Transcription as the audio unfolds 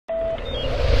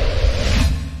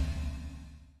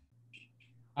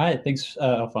Hi, thanks,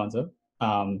 Alfonso.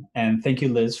 And thank you,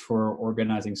 Liz, for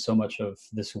organizing so much of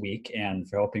this week and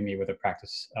for helping me with a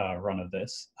practice run of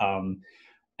this.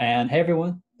 And hey,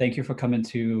 everyone, thank you for coming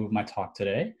to my talk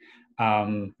today.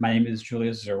 My name is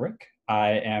Julius Zerwick. I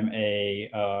am a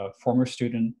former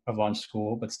student of launch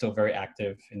school, but still very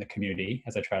active in the community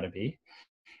as I try to be.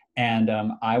 And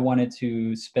I wanted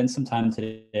to spend some time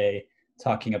today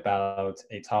talking about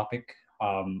a topic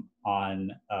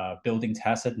on building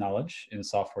tacit knowledge in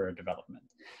software development.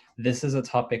 This is a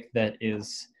topic that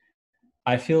is,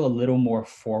 I feel, a little more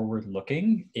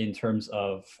forward-looking in terms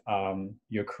of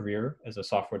your career as a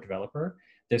software developer.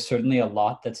 There's certainly a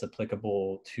lot that's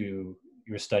applicable to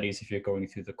your studies if you're going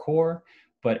through the core,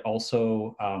 but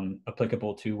also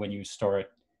applicable to when you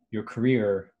start your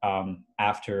career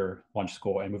after launch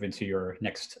school and move into your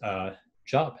next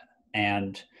job.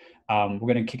 And we're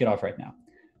going to kick it off right now.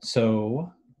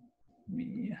 So,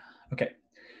 okay.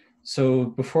 So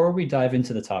before we dive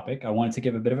into the topic, I wanted to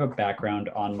give a bit of a background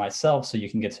on myself so you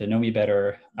can get to know me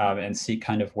better and see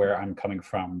kind of where I'm coming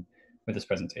from with this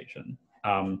presentation.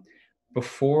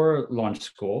 Before launch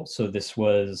school, so this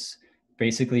was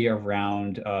basically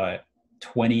around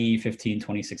 2015,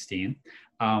 2016,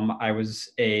 I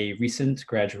was a recent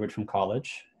graduate from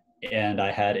college and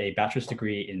I had a bachelor's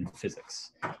degree in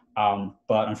physics.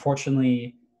 But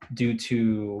unfortunately, due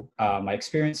to my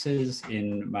experiences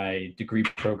in my degree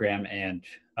program and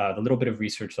the little bit of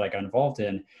research that I got involved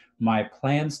in, my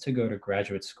plans to go to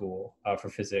graduate school for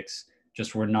physics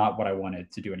just were not what I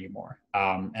wanted to do anymore.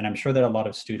 And I'm sure that a lot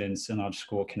of students in launch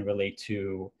school can relate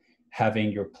to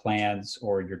having your plans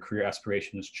or your career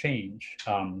aspirations change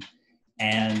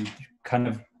and kind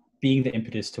of being the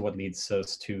impetus to what leads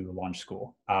us to launch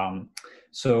school.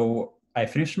 So I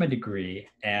finished my degree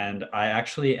and I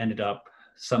actually ended up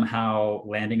somehow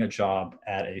landing a job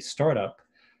at a startup,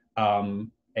 a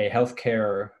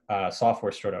healthcare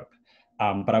software startup.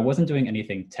 But I wasn't doing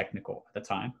anything technical at the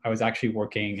time. I was actually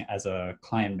working as a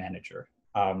client manager,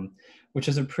 which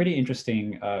is a pretty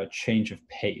interesting change of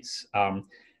pace.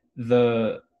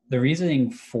 The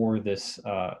reasoning for this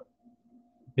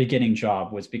beginning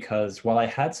job was because while I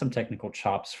had some technical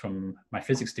chops from my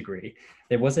physics degree,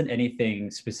 there wasn't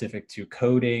anything specific to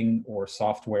coding or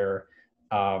software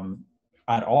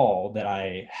at all that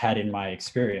I had in my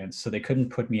experience. So they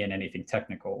couldn't put me in anything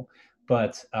technical.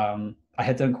 But I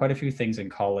had done quite a few things in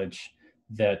college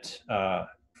that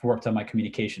worked on my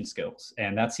communication skills,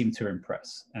 and that seemed to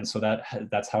impress. And so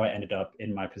that's how I ended up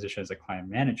in my position as a client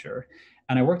manager.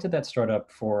 And I worked at that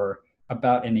startup for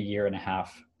about in a year and a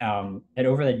half. And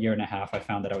over that year and a half, I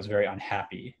found that I was very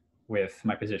unhappy with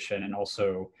my position and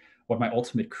also what my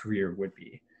ultimate career would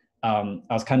be. I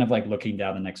was kind of like looking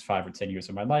down the next 5 or 10 years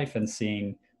of my life and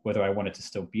seeing whether I wanted to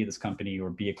still be this company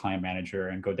or be a client manager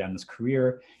and go down this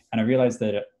career. And I realized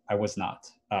that I was not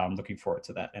looking forward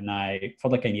to that. And I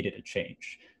felt like I needed a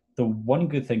change. The one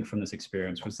good thing from this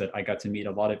experience was that I got to meet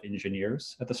a lot of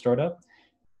engineers at the startup,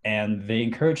 and they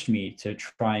encouraged me to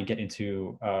try and get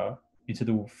into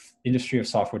the industry of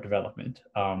software development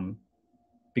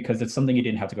because it's something you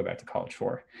didn't have to go back to college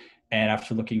for. And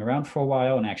after looking around for a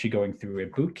while and actually going through a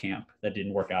boot camp that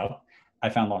didn't work out, I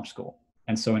found launch school.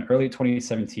 And so in early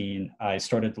 2017, I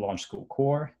started the launch school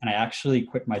core, and I actually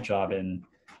quit my job and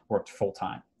worked full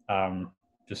time.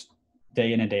 Just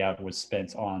day in and day out was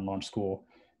spent on launch school.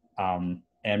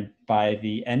 And by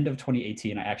the end of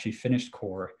 2018, I actually finished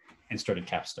core and started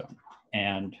capstone.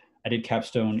 And I did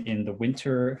capstone in the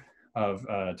winter of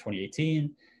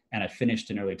 2018, and I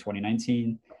finished in early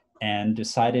 2019 and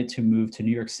decided to move to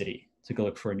New York City to go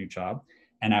look for a new job.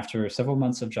 And after several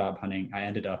months of job hunting, I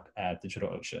ended up at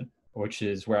DigitalOcean, which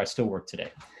is where I still work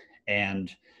today.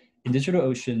 And in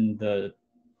DigitalOcean, the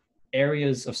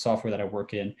areas of software that I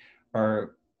work in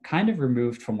are kind of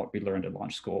removed from what we learned at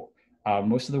launch school.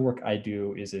 Most of the work I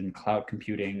do is in cloud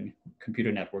computing,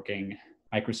 computer networking,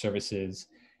 microservices,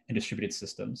 and distributed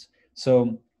systems.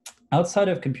 So outside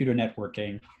of computer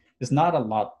networking, there's not a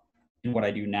lot in what I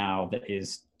do now that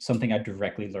is something I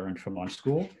directly learned from launch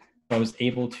school, but I was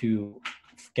able to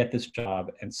get this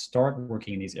job and start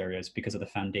working in these areas because of the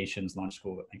foundations launch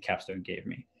school and capstone gave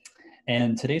me.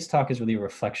 And today's talk is really a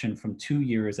reflection from 2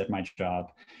 years at my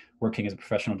job, working as a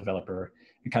professional developer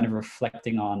and kind of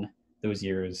reflecting on those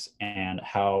years and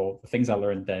how the things I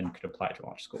learned then could apply to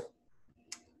launch school.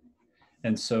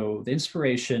 And so the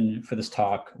inspiration for this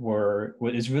talk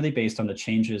is really based on the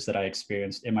changes that I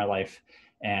experienced in my life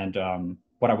and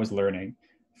what I was learning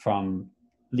from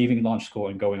leaving launch school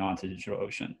and going on to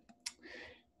DigitalOcean.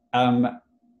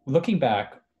 Looking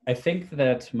back, I think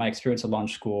that my experience at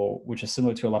launch school, which is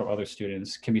similar to a lot of other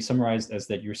students, can be summarized as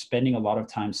that you're spending a lot of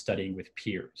time studying with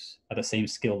peers at the same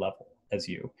skill level as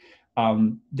you.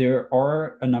 There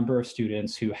are a number of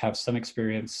students who have some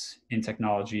experience in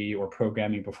technology or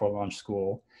programming before launch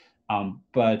school.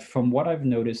 But from what I've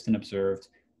noticed and observed,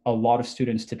 a lot of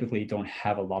students typically don't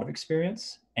have a lot of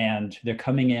experience, and they're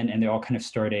coming in and they're all kind of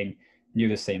starting near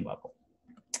the same level.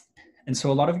 And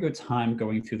so a lot of your time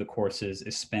going through the courses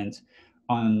is spent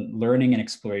on learning and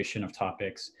exploration of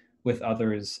topics with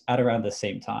others at around the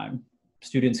same time.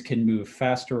 Students can move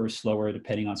faster or slower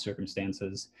depending on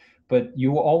circumstances, but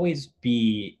you will always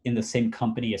be in the same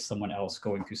company as someone else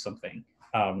going through something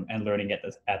and learning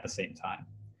at the same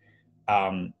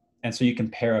time. And so you can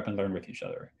pair up and learn with each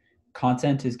other.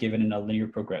 Content is given in a linear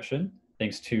progression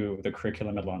thanks to the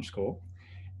curriculum at launch school.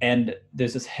 And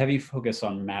there's this heavy focus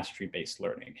on mastery-based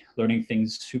learning, learning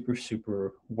things super,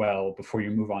 super well before you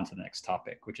move on to the next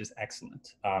topic, which is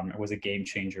excellent. It was a game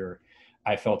changer,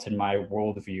 I felt, in my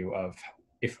worldview of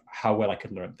how well I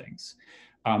could learn things.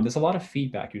 There's a lot of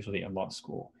feedback usually in law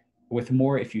school, with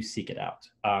more if you seek it out.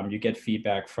 You get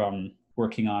feedback from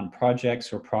working on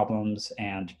projects or problems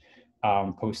and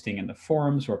posting in the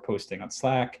forums or posting on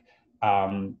Slack,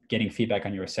 getting feedback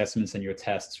on your assessments and your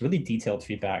tests, really detailed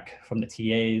feedback from the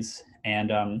TAs,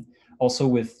 and also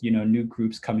with new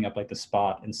groups coming up like the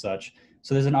Spot and such.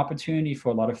 So there's an opportunity for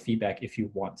a lot of feedback if you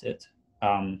want it.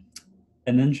 And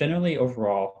then generally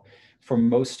overall, for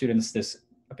most students, there's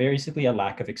basically a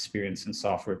lack of experience in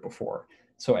software before.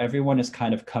 So everyone is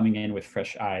kind of coming in with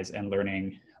fresh eyes and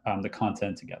learning the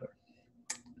content together.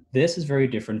 This is very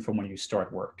different from when you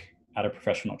start work at a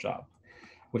professional job,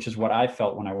 which is what I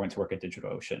felt when I went to work at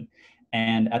DigitalOcean.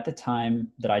 And at the time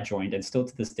that I joined, and still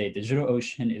to this day,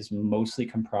 DigitalOcean is mostly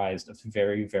comprised of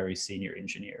very, very senior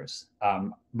engineers.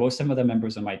 Most of the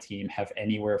members of my team have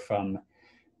anywhere from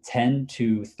 10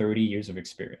 to 30 years of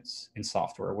experience in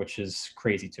software, which is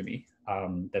crazy to me.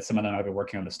 That some of them have been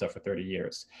working on this stuff for 30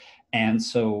 years. And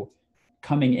so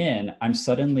coming in, I'm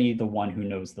suddenly the one who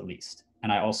knows the least.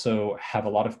 And I also have a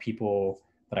lot of people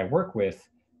that I work with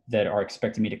that are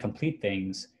expecting me to complete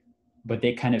things, but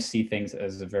they kind of see things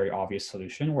as a very obvious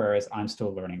solution, whereas I'm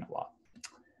still learning a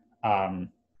lot.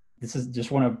 This is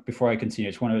just want to, before I continue,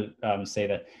 I just want to say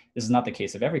that this is not the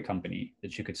case of every company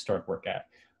that you could start work at,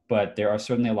 but there are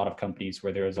certainly a lot of companies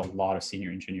where there is a lot of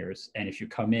senior engineers. And if you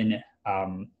come in,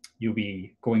 you'll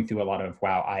be going through a lot of,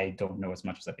 wow, I don't know as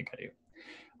much as I think I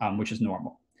do, which is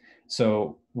normal.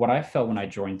 So what I felt when I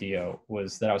joined DO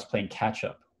was that I was playing catch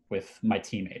up with my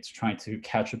teammates, trying to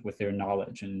catch up with their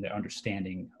knowledge and their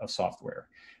understanding of software.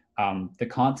 The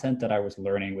content that I was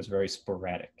learning was very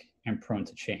sporadic and prone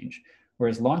to change.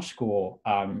 Whereas launch school,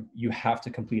 you have to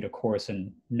complete a course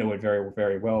and know it very,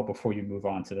 very well before you move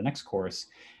on to the next course.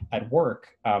 At work,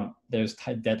 there's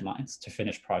tight deadlines to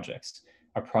finish projects.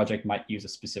 A project might use a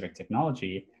specific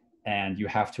technology, and you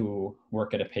have to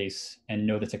work at a pace and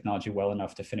know the technology well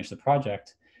enough to finish the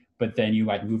project, but then you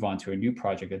might move on to a new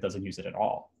project that doesn't use it at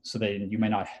all. So then it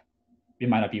might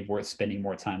not be worth spending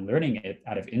more time learning it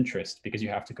out of interest because you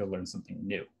have to go learn something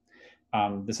new.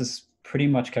 This is pretty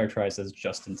much characterized as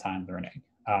just-in-time learning.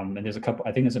 And there's a couple,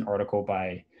 I think there's an article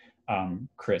by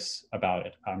Chris about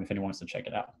it, if anyone wants to check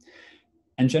it out.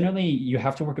 And generally, you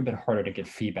have to work a bit harder to get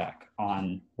feedback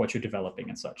on what you're developing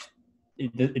and such.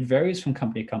 It varies from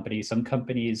company to company. Some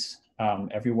companies,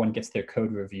 everyone gets their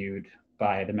code reviewed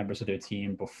by the members of their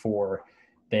team before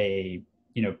they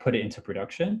put it into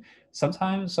production.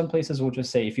 Sometimes some places will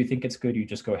just say, if you think it's good, you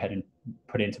just go ahead and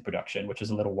put it into production, which is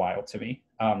a little wild to me.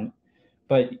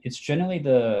 But it's generally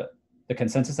the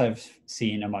consensus I've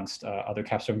seen amongst other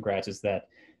capstone grads is that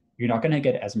you're not going to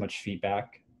get as much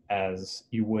feedback as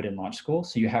you would in launch school.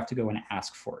 So you have to go and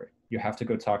ask for it. You have to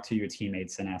go talk to your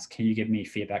teammates and ask, can you give me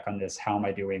feedback on this? How am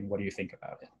I doing? What do you think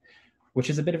about it? Which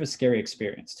is a bit of a scary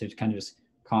experience to kind of just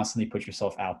constantly put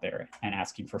yourself out there and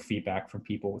asking for feedback from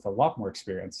people with a lot more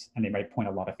experience, and they might point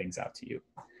a lot of things out to you.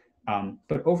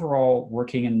 But overall,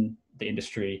 working in the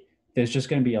industry, there's just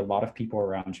going to be a lot of people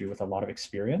around you with a lot of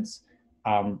experience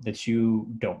that you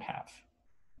don't have.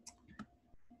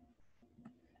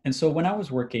 And so when I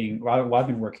was working, while I've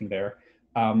been working there,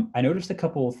 I noticed a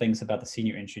couple of things about the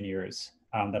senior engineers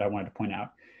that I wanted to point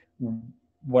out.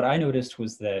 What I noticed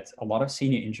was that a lot of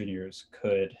senior engineers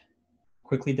could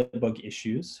quickly debug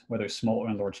issues, whether small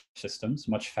or large systems,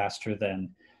 much faster than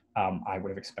I would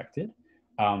have expected.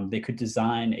 They could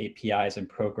design APIs and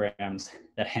programs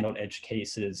that handled edge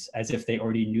cases as if they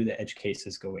already knew the edge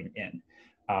cases going in.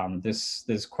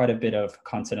 There's quite a bit of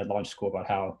content at launch school about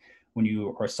how when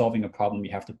you are solving a problem,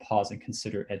 you have to pause and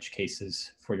consider edge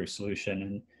cases for your solution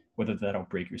and whether that'll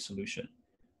break your solution.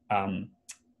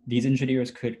 these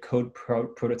engineers could code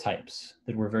prototypes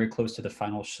that were very close to the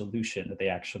final solution that they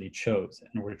actually chose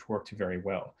and which worked very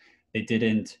well. They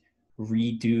didn't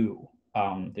redo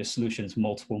their solutions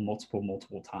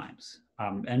multiple times,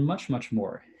 and much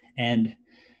more. And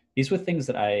these were things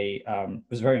that I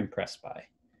was very impressed by.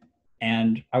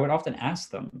 And I would often ask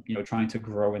them, trying to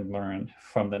grow and learn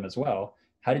from them as well,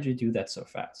 how did you do that so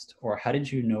fast? Or how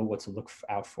did you know what to look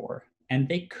out for? And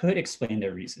they could explain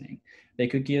their reasoning. They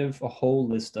could give a whole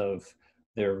list of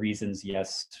their reasons,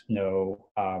 yes, no,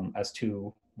 as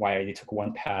to why they took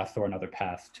one path or another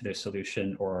path to their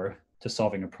solution or to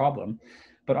solving a problem.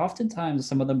 But oftentimes,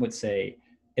 some of them would say,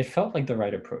 it felt like the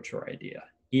right approach or idea,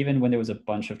 even when there was a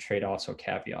bunch of trade-offs or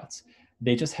caveats.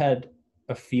 They just had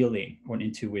a feeling or an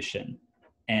intuition.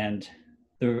 And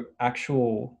the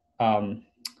actual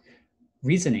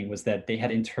reasoning was that they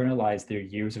had internalized their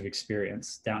years of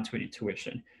experience down to an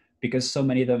intuition, because so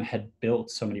many of them had built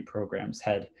so many programs,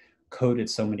 had coded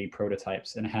so many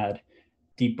prototypes, and had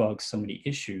debugged so many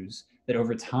issues that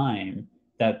over time,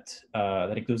 that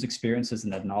those experiences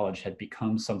and that knowledge had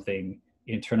become something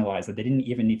internalized that they didn't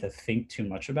even need to think too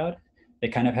much about. They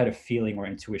kind of had a feeling or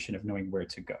intuition of knowing where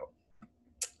to go.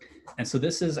 And so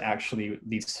this is actually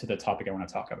leads to the topic I want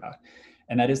to talk about.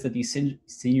 And that is that these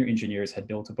senior engineers had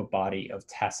built up a body of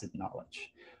tacit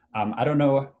knowledge. I don't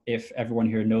know if everyone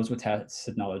here knows what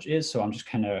tacit knowledge is, so I'm just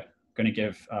kind of going to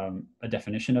give a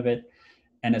definition of it.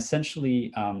 And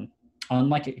essentially,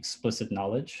 unlike explicit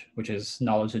knowledge, which is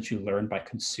knowledge that you learn by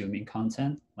consuming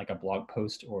content, like a blog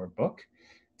post or a book,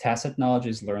 tacit knowledge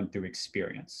is learned through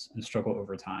experience and struggle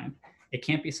over time. It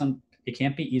can't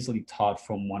be easily taught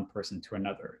from one person to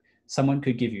another. Someone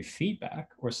could give you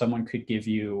feedback, or someone could give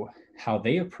you how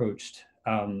they approached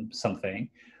something,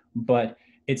 but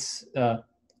it's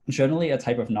generally a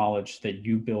type of knowledge that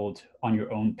you build on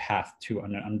your own path to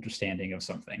an understanding of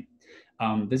something.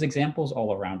 There's examples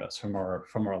all around us from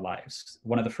our lives.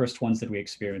 One of the first ones that we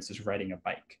experience is riding a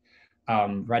bike.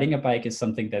 Riding a bike is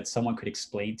something that someone could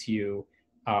explain to you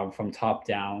from top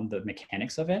down, the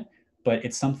mechanics of it, but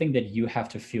it's something that you have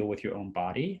to feel with your own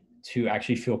body to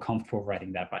actually feel comfortable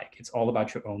riding that bike. It's all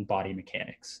about your own body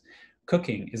mechanics.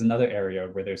 Cooking is another area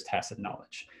where there's tacit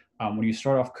knowledge. When you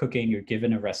start off cooking, you're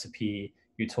given a recipe,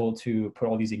 you're told to put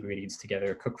all these ingredients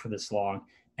together, cook for this long,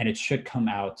 and it should come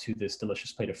out to this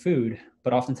delicious plate of food.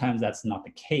 But oftentimes that's not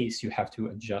the case. You have to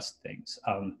adjust things.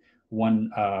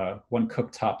 One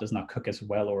cooktop does not cook as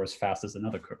well or as fast as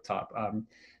another cooktop.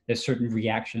 There's certain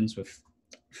reactions with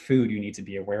food you need to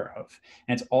be aware of.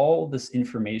 And it's all this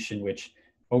information which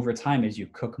over time, as you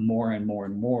cook more and more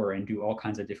and more and do all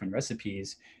kinds of different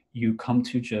recipes, you come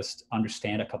to just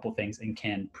understand a couple things and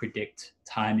can predict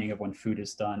timing of when food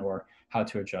is done or how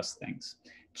to adjust things.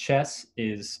 Chess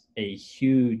is a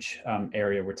huge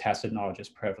area where tacit knowledge is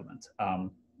prevalent,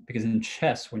 because in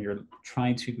chess, when you're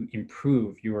trying to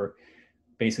improve, you're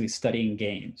basically studying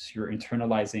games, you're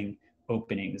internalizing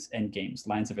openings, end games,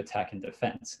 lines of attack and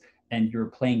defense, and you're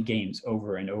playing games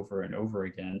over and over and over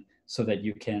again so that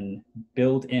you can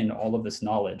build in all of this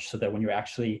knowledge so that when you're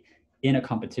actually in a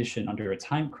competition under a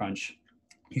time crunch,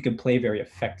 you can play very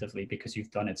effectively because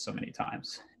you've done it so many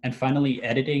times. And finally,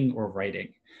 editing or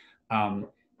writing.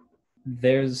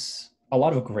 There's a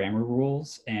lot of grammar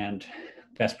rules and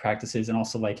best practices and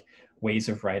also like ways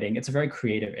of writing. It's a very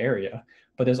creative area,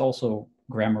 but there's also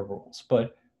grammar rules.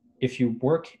 But if you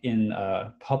work in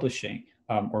publishing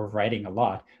or writing a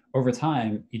lot, over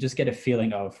time, you just get a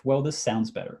feeling of, well, this sounds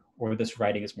better, or this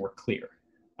writing is more clear.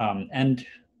 And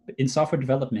in software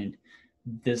development,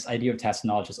 this idea of tacit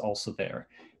knowledge is also there,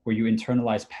 where you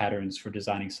internalize patterns for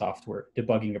designing software,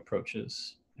 debugging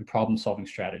approaches, and problem-solving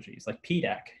strategies like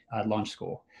PDAC at launch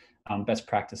school, best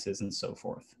practices, and so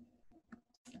forth.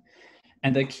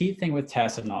 And the key thing with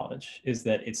tacit knowledge is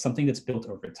that it's something that's built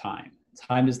over time.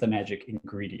 Time is the magic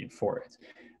ingredient for it.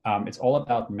 It's all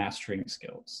about mastering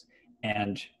skills.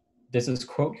 And there's this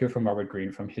quote here from Robert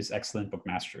Greene from his excellent book,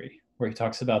 Mastery, where he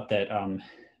talks about that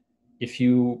if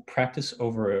you practice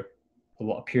over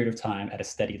a period of time at a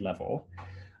steady level,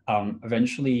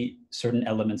 eventually certain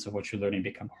elements of what you're learning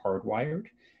become hardwired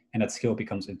and that skill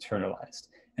becomes internalized.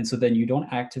 And so then you don't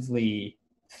actively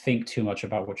think too much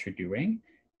about what you're doing.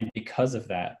 And because of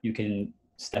that, you can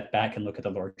step back and look at the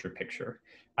larger picture.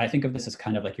 I think of this as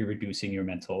kind of like you're reducing your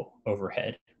mental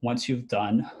overhead. Once you've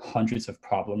done hundreds of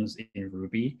problems in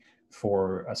Ruby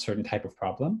for a certain type of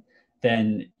problem,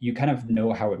 then you kind of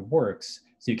know how it works.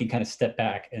 So you can kind of step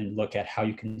back and look at how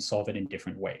you can solve it in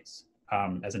different ways.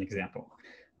 As an example,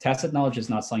 tacit knowledge is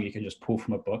not something you can just pull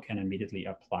from a book and immediately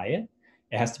apply it.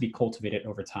 It has to be cultivated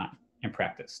over time and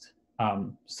practiced.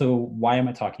 So why am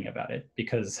I talking about it?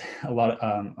 Because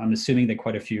I'm assuming that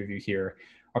quite a few of you here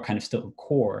are kind of still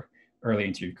core early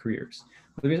into your careers.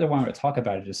 The reason why I want to talk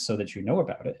about it is so that you know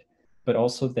about it, but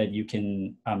also that you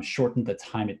can shorten the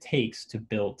time it takes to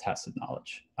build tacit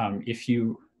knowledge. If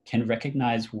you can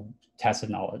recognize tacit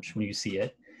knowledge when you see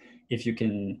it, if you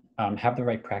can have the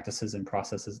right practices and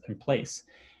processes in place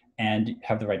and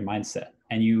have the right mindset,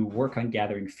 and you work on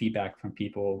gathering feedback from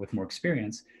people with more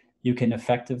experience, you can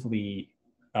effectively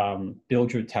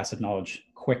build your tacit knowledge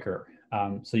quicker,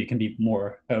 so you can be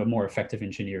more effective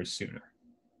engineers sooner.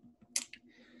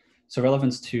 So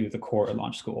relevance to the core at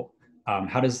launch school.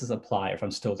 How does this apply if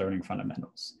I'm still learning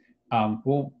fundamentals?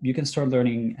 Well, you can start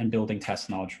learning and building tacit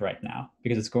knowledge right now,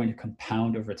 because it's going to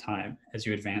compound over time as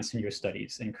you advance in your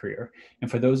studies and career. And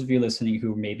for those of you listening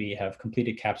who maybe have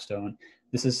completed capstone,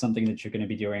 this is something that you're going to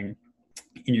be doing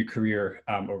in your career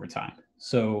over time.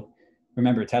 So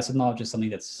remember, tacit knowledge is something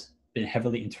that's been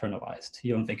heavily internalized.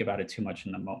 You don't think about it too much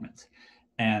in the moment.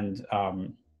 And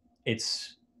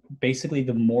it's basically,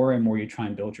 the more and more you try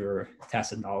and build your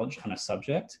tacit knowledge on a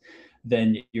subject,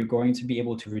 then you're going to be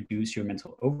able to reduce your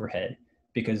mental overhead,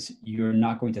 because you're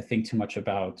not going to think too much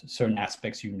about certain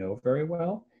aspects you know very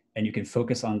well, and you can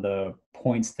focus on the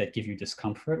points that give you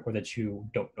discomfort or that you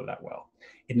don't know that well.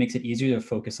 It makes it easier to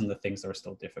focus on the things that are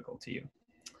still difficult to you.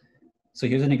 So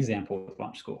here's an example with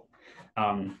Launch School.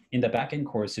 In the backend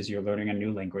courses, you're learning a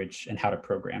new language and how to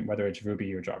program, whether it's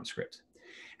Ruby or JavaScript.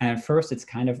 And at first, it's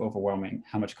kind of overwhelming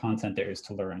how much content there is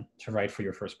to learn to write for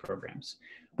your first programs.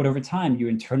 But over time, you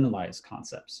internalize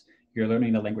concepts. You're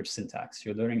learning the language syntax.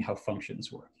 You're learning how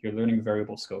functions work. You're learning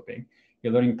variable scoping.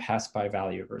 You're learning pass by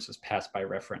value versus pass by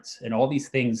reference. And all these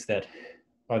things that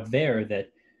are there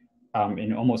that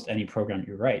in almost any program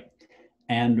you write.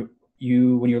 And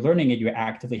when you're learning it, you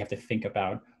actively have to think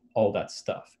about all that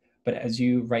stuff. But as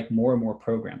you write more and more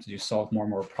programs, as you solve more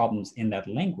and more problems in that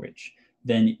language,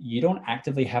 then you don't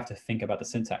actively have to think about the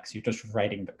syntax. You're just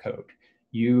writing the code.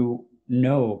 You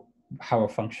know how a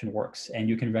function works, and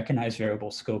you can recognize variable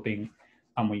scoping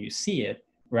when you see it,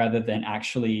 rather than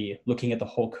actually looking at the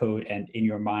whole code and in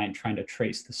your mind trying to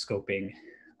trace the scoping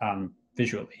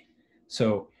visually.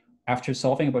 So after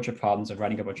solving a bunch of problems and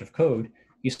writing a bunch of code,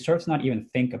 you start to not even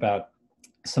think about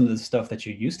some of the stuff that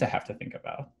you used to have to think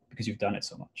about because you've done it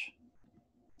so much.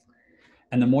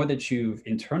 And the more that you've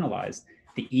internalized,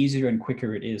 the easier and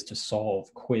quicker it is to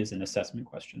solve quiz and assessment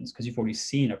questions, because you've already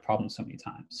seen a problem so many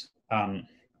times.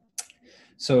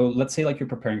 So let's say like you're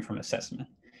preparing for an assessment,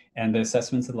 and the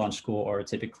assessments at Launch School are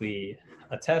typically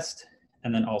a test,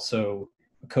 and then also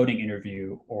a coding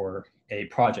interview or a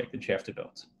project that you have to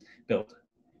build.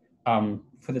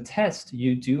 For the test,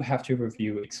 you do have to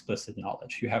review explicit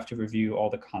knowledge. You have to review all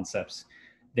the concepts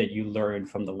that you learned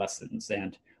from the lessons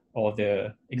and all of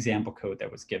the example code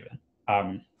that was given.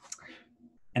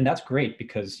 And that's great,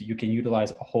 because you can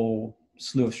utilize a whole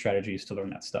slew of strategies to learn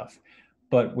that stuff.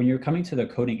 But when you're coming to the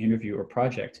coding interview or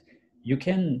project, you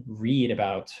can read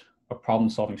about a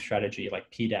problem-solving strategy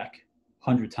like PDAC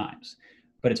 100 times,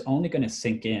 but it's only going to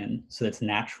sink in so that's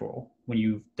natural when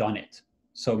you've done it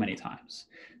so many times.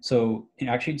 So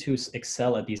actually, to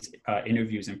excel at these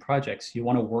interviews and projects, you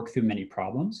want to work through many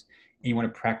problems, and you want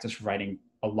to practice writing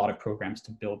a lot of programs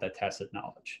to build that tacit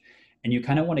knowledge. And you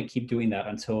kind of want to keep doing that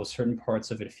until certain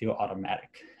parts of it feel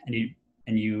automatic. And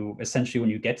you essentially, when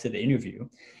you get to the interview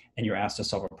and you're asked to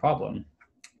solve a problem,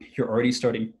 you're already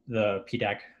starting the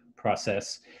PDAC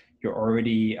process. You're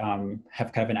already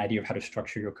have kind of an idea of how to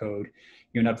structure your code.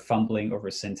 You're not fumbling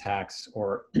over syntax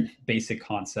or basic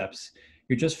concepts.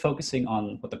 You're just focusing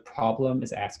on what the problem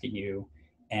is asking you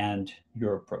and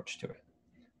your approach to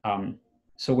it.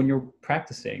 So when you're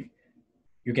practicing,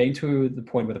 you're getting to the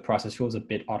point where the process feels a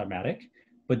bit automatic,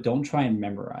 but don't try and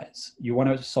memorize. You want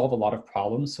to solve a lot of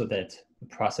problems so that the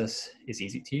process is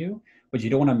easy to you, but you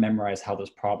don't want to memorize how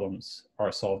those problems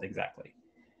are solved exactly.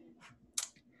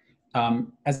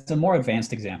 As a more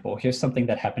advanced example, here's something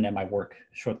that happened at my work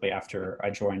shortly after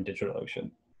I joined DigitalOcean.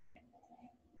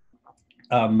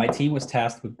 My team was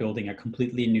tasked with building a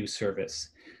completely new service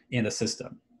in the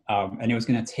system, and it was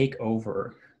going to take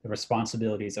over the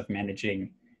responsibilities of managing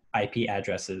IP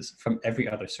addresses from every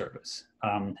other service.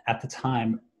 At the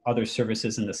time, other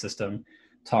services in the system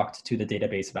talked to the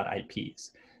database about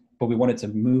IPs, but we wanted to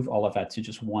move all of that to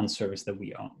just one service that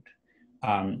we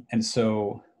owned. And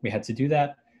so we had to do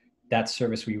that. That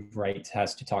service we write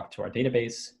has to talk to our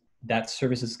database. That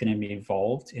service is going to be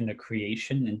involved in the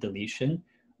creation and deletion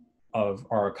of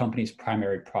our company's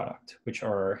primary product, which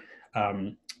are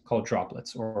called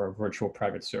droplets or virtual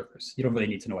private servers. You don't really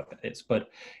need to know what that is, but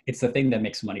it's the thing that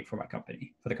makes money for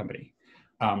the company.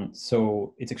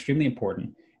 So it's extremely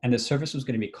important. and the service was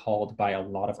going to be called by a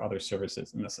lot of other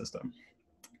services in the system.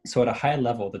 So at a high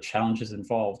level, the challenges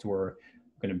involved were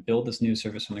we're going to build this new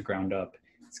service from the ground up.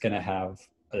 It's going to have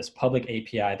this public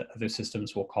API that other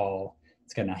systems will call.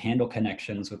 It's going to handle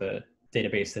connections with a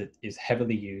database that is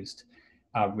heavily used.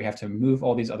 We have to move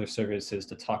all these other services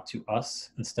to talk to us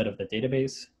instead of the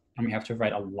database. And we have to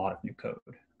write a lot of new code.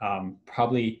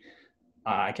 Probably,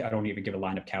 I don't even give a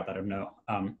line of count, I don't know.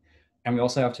 And we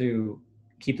also have to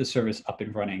keep the service up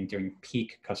and running during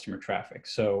peak customer traffic.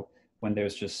 So when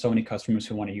there's just so many customers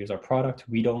who want to use our product,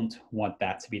 we don't want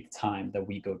that to be the time that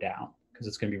we go down, because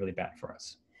it's going to be really bad for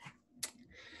us.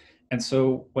 And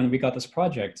so when we got this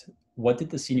project, what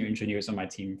did the senior engineers on my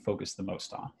team focus the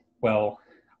most on? Well,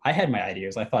 I had my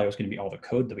ideas. I thought it was going to be all the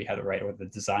code that we had to write or the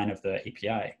design of the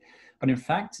API. But in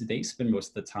fact, they spend most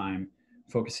of the time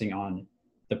focusing on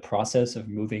the process of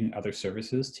moving other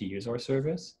services to use our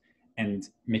service and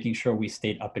making sure we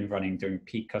stayed up and running during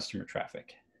peak customer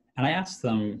traffic. And I asked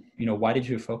them, why did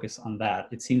you focus on that?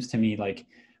 It seems to me like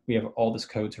we have all this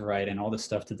code to write and all this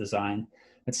stuff to design.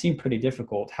 It seemed pretty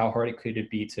difficult. How hard could it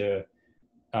be to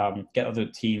get other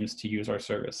teams to use our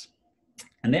service?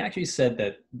 And they actually said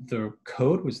that the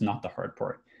code was not the hard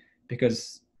part,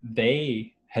 because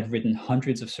they had written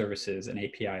hundreds of services and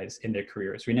APIs in their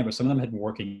careers. Some of them had been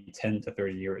working 10 to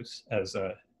 30 years as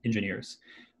engineers.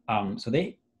 So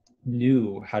they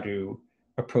knew how to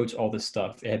approach all this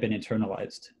stuff. It had been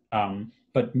internalized.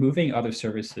 But moving other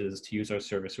services to use our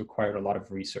service required a lot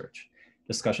of research,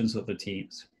 discussions with the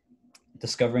teams,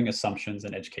 discovering assumptions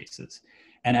and edge cases,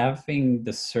 and having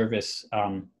the service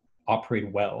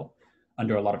operate well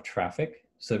under a lot of traffic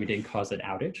so we didn't cause an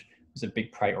outage was a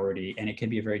big priority, and it can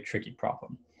be a very tricky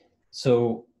problem.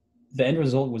 So the end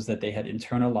result was that they had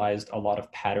internalized a lot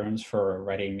of patterns for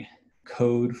writing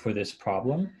code for this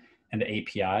problem and the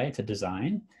API to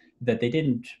design, that they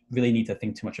didn't really need to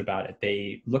think too much about it.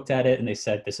 They looked at it and they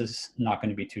said, this is not going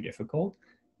to be too difficult.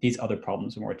 These other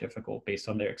problems are more difficult based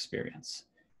on their experience.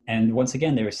 And once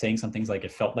again, they were saying some things like,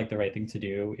 it felt like the right thing to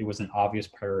do. It was an obvious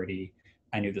priority.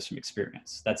 I knew this from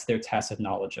experience. That's their tacit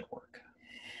knowledge at work.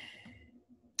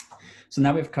 So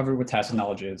now we've covered what tacit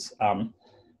knowledge is.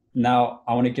 Now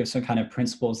I want to give some kind of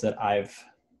principles that I've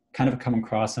kind of come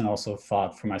across and also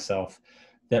thought for myself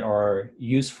that are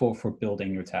useful for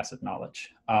building your tacit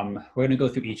knowledge. We're going to go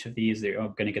through each of these. They're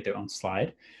going to get their own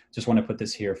slide. Just want to put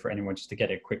this here for anyone just to get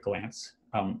a quick glance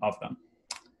of them.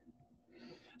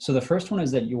 So the first one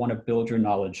is that you want to build your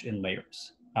knowledge in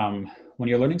layers. When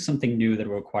you're learning something new that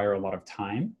will require a lot of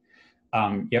time,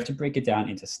 you have to break it down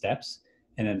into steps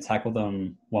and then tackle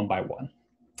them one by one.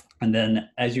 And then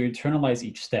as you internalize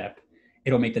each step,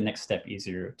 it'll make the next step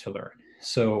easier to learn.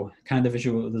 So kind of the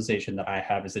visualization that I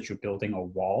have is that you're building a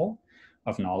wall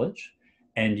of knowledge,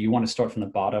 and you want to start from the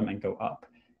bottom and go up.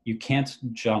 You can't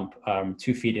jump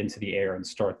 2 feet into the air and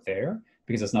start there,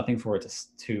 because there's nothing for it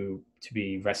to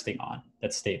be resting on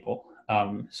that's stable.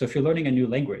 So if you're learning a new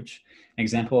language, an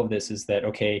example of this is that,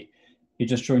 okay, you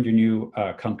just joined your new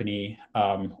company,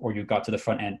 or you got to the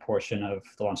front end portion of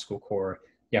the launch school core,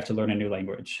 you have to learn a new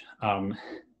language.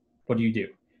 What do?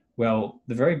 Well,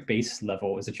 the very base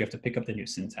level is that you have to pick up the new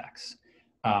syntax.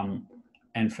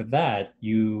 And for that,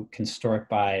 you can start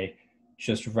by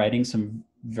just writing some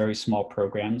very small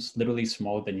programs, literally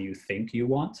smaller than you think you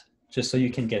want, just so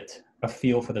you can get a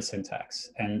feel for the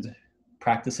syntax and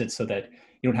practice it so that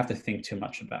you don't have to think too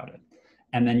much about it.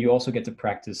 And then you also get to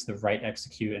practice the write,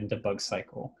 execute, and debug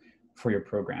cycle for your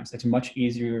programs. It's much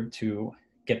easier to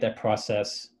get that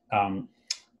process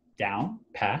down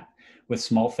pat with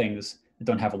small things that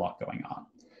don't have a lot going on.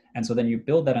 And so then you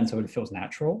build that until it feels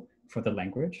natural for the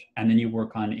language, and then you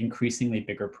work on increasingly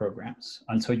bigger programs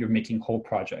until you're making whole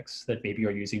projects that maybe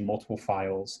are using multiple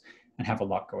files and have a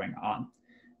lot going on.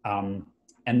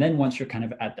 And then once you're kind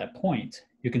of at that point,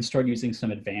 you can start using some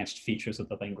advanced features of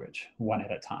the language one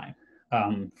at a time.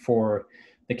 For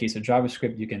the case of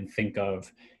JavaScript, you can think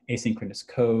of asynchronous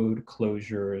code,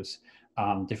 closures,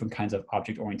 different kinds of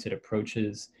object-oriented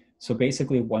approaches. So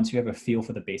basically, once you have a feel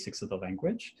for the basics of the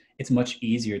language, it's much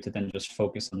easier to then just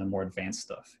focus on the more advanced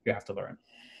stuff you have to learn.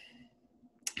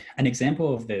 An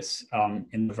example of this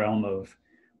in the realm of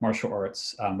martial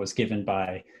arts was given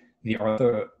by the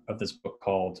author of this book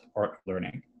called Art of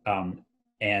Learning.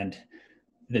 And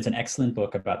it's an excellent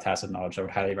book about tacit knowledge. I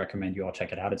would highly recommend you all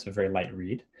check it out. It's a very light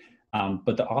read.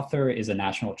 But the author is a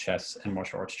national chess and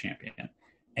martial arts champion.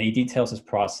 And he details his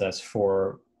process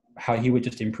for how he would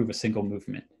just improve a single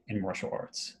movement in martial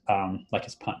arts, like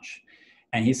his punch.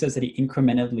 And he says that he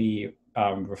incrementally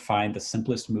refined the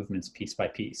simplest movements piece by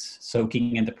piece,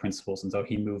 soaking in the principles until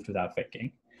he moved without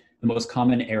thinking. The most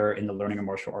common error in the learning of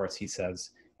martial arts, he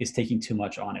says, is taking too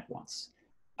much on at once.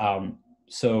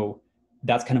 So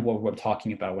that's kind of what we're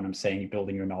talking about when I'm saying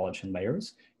building your knowledge in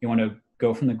layers. You want to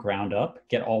go from the ground up,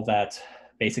 get all that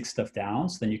basic stuff down,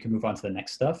 so then you can move on to the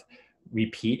next stuff,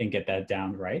 repeat and get that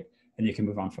down right, and you can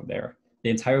move on from there. The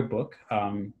entire book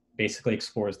basically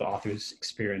explores the author's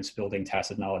experience building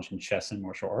tacit knowledge in chess and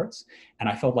martial arts, and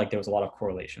I felt like there was a lot of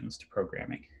correlations to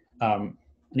programming. An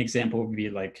example would be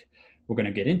like we're going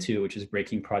to get into, which is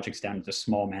breaking projects down into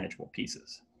small manageable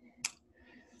pieces.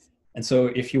 And so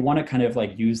if you want to kind of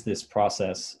like use this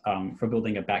process for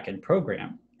building a backend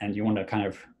program, and you want to kind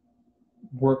of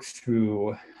work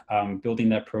through building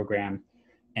that program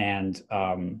and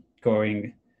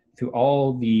going through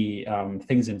all the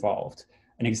things involved.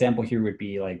 An example here would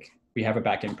be like, we have a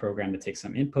backend program that takes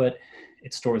some input,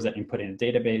 it stores that input in a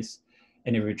database,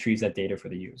 and it retrieves that data for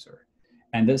the user.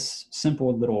 And this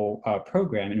simple little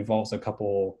program involves a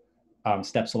couple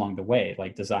steps along the way,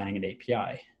 like designing an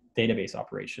API, database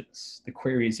operations, the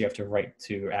queries you have to write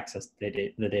to access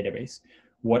the database.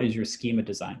 What is your schema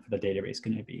design for the database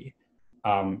going to be?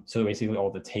 So basically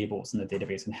all the tables in the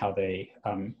database and how they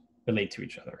relate to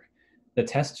each other. The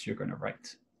tests you're going to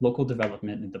write, local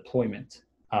development and deployment.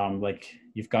 Like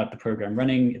you've got the program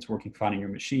running, it's working fine on your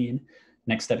machine.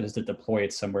 Next step is to deploy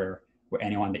it somewhere where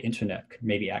anyone on the internet could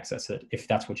maybe access it if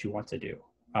that's what you want to do.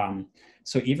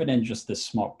 So even in just this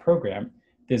small program,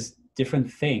 there's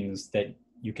different things that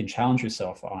you can challenge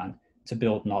yourself on to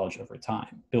build knowledge over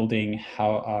time. Building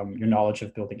how your knowledge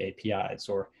of building APIs,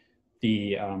 or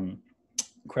the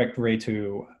correct way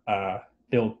to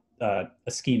build a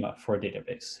schema for a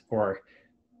database, or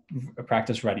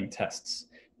practice writing tests.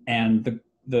 And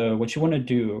what you want to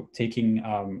do, taking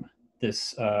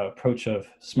this approach of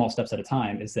small steps at a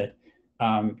time, is that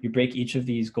you break each of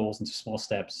these goals into small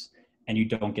steps and you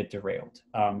don't get derailed.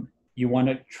 You want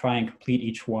to try and complete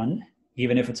each one,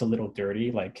 even if it's a little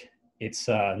dirty, like it's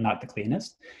not the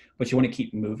cleanest, but you want to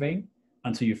keep moving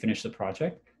until you finish the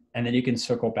project. And then you can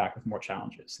circle back with more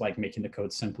challenges, like making the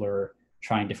code simpler,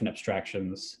 trying different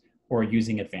abstractions, or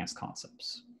using advanced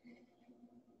concepts.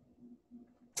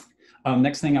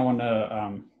 Next thing I want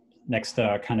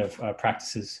to, kind of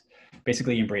practice is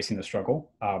basically embracing the struggle.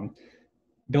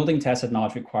 Building tacit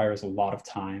knowledge requires a lot of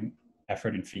time,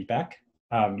 effort, and feedback.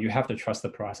 You have to trust the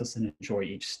process and enjoy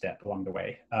each step along the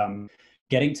way.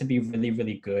 Getting to be really,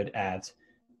 really good at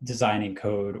designing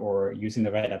code or using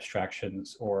the right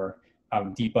abstractions or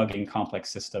debugging complex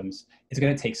systems is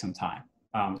going to take some time.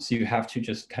 So you have to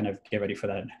just kind of get ready for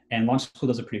that. And launch school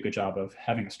does a pretty good job of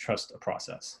having us trust a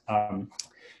process.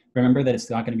 Remember that it's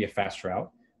not going to be a fast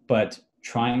route, but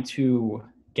trying to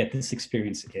get this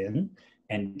experience in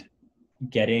and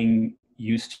getting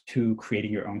used to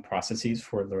creating your own processes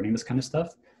for learning this kind of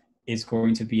stuff is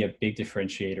going to be a big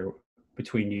differentiator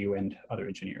between you and other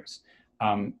engineers.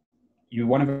 You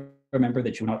want to remember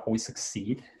that you will not always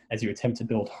succeed as you attempt to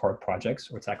build hard projects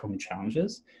or tackle new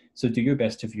challenges. So do your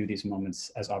best to view these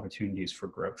moments as opportunities for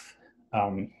growth.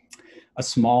 A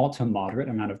small to moderate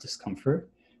amount of discomfort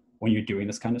when you're doing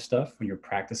this kind of stuff, when you're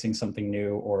practicing something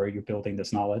new or you're building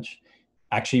this knowledge,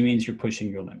 actually means you're pushing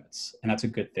your limits. And that's a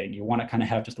good thing. You want to kind of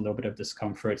have just a little bit of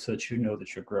discomfort so that you know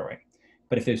that you're growing.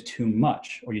 But if there's too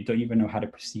much or you don't even know how to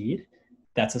proceed,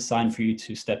 that's a sign for you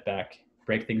to step back,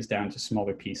 break things down to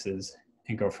smaller pieces,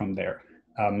 and go from there.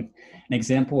 An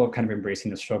example of kind of embracing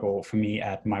the struggle for me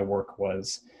at my work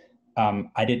was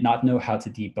I did not know how to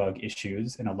debug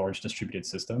issues in a large distributed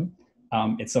system.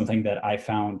 It's something that I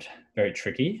found very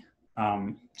tricky,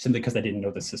 simply because I didn't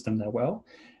know the system that well.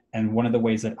 And one of the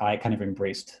ways that I kind of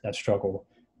embraced that struggle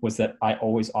was that I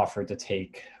always offered to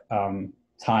take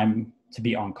time to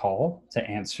be on call to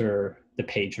answer the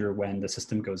pager when the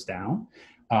system goes down.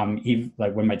 Even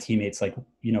like when my teammates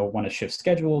want to shift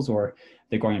schedules or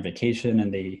they're going on vacation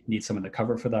and they need someone to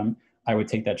cover for them, I would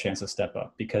take that chance to step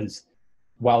up, because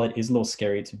while it is a little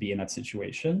scary to be in that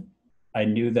situation, I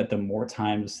knew that the more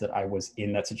times that I was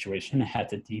in that situation and had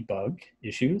to debug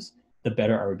issues, the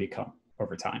better I would become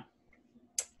over time.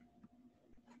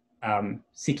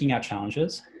 Seeking out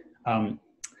challenges.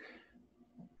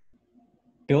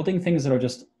 Building things that are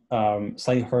just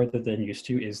slightly harder than used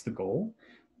to is the goal.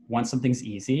 Once something's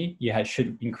easy, you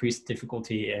should increase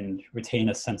difficulty and retain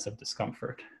a sense of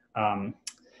discomfort.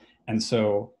 And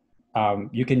so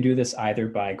you can do this either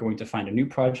by going to find a new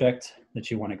project that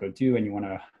you want to go do and you want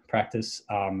to practice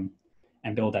and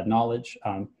build that knowledge,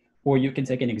 or you can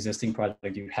take an existing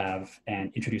project you have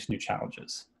and introduce new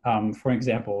challenges. For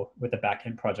example, with the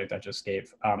backend project I just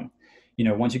gave,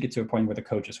 once you get to a point where the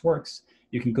code just works,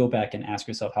 you can go back and ask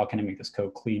yourself, how can I make this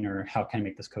code cleaner? How can I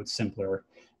make this code simpler?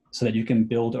 So that you can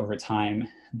build over time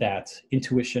that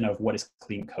intuition of what is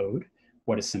clean code,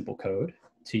 what is simple code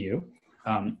to you.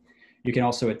 You can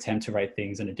also attempt to write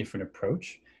things in a different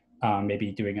approach,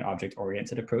 maybe doing an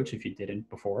object-oriented approach if you didn't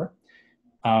before.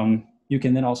 You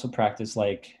can then also practice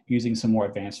like using some more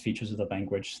advanced features of the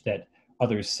language that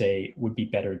others say would be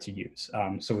better to use.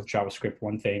 So with JavaScript,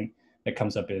 one thing that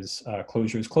comes up is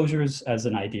closures. Closures as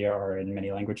an idea are in many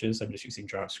languages. I'm just using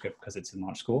JavaScript because it's in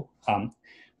launch school.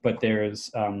 But there's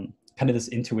kind of this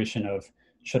intuition of,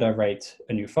 should I write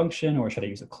a new function or should I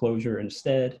use a closure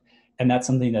instead? And that's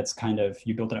something that's kind of,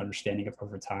 you build an understanding of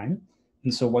over time.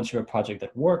 And so once you have a project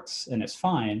that works and is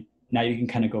fine, now you can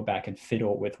kind of go back and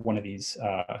fiddle with one of these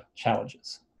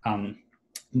challenges.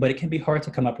 But it can be hard to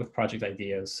come up with project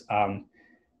ideas.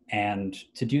 And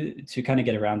to kind of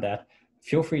get around that,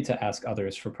 feel free to ask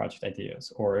others for project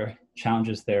ideas or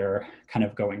challenges they're kind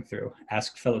of going through.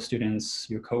 Ask fellow students,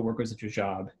 your coworkers at your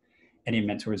job, any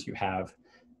mentors you have.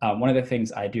 One of the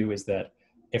things I do is that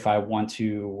if I want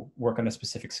to work on a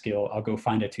specific skill, I'll go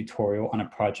find a tutorial on a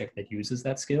project that uses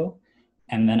that skill.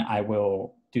 And then I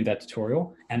will do that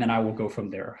tutorial. And then I will go from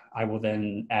there. I will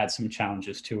then add some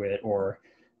challenges to it or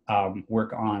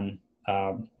work on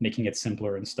making it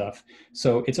simpler and stuff.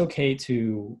 So it's okay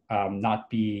to not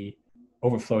be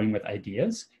overflowing with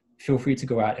ideas. Feel free to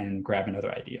go out and grab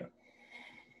another idea.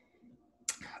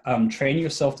 Train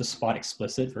yourself to spot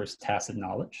explicit versus tacit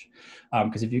knowledge.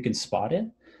 Because if you can spot it,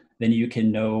 then you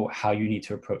can know how you need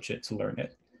to approach it to learn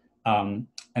it.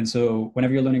 And so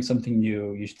whenever you're learning something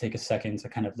new, you should take a second to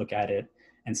kind of look at it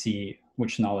and see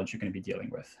which knowledge you're going to be dealing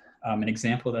with. An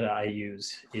example that I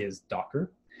use is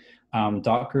Docker.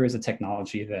 Docker is a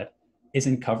technology that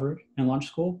isn't covered in launch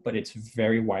school, but it's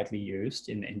very widely used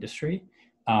in the industry.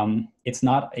 It's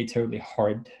not a terribly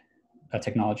hard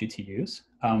technology to use,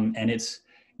 and it's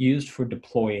used for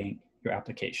deploying your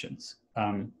applications.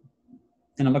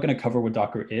 And I'm not going to cover what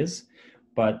Docker is,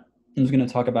 but I'm just going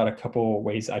to talk about a couple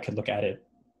ways I could look at it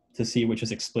to see which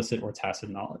is explicit or tacit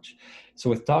knowledge. So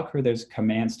with Docker, there's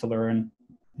commands to learn,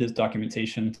 there's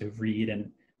documentation to read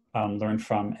and learn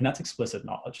from, and that's explicit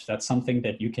knowledge. That's something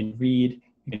that you can read,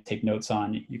 you can take notes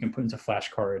on, you can put into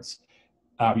flashcards,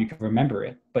 you can remember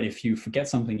it, but if you forget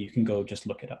something, you can go just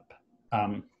look it up.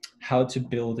 How to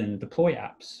build and deploy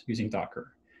apps using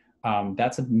Docker.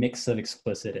 That's a mix of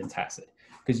explicit and tacit,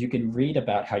 because you can read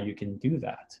about how you can do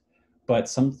that,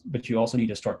 but you also need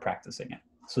to start practicing it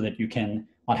so that you can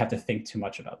not have to think too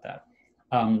much about that.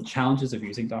 Challenges of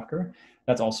using Docker,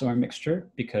 that's also a mixture,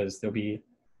 because there'll be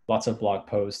lots of blog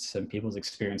posts and people's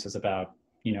experiences about,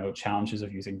 challenges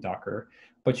of using Docker,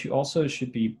 but you also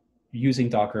should be using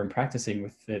Docker and practicing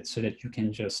with it so that you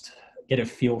can just get a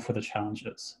feel for the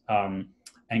challenges and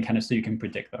kind of so you can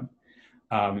predict them.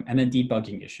 And then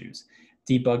debugging issues.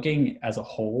 Debugging as a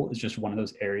whole is just one of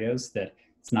those areas that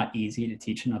it's not easy to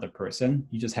teach another person.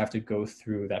 You just have to go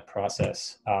through that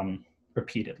process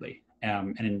repeatedly.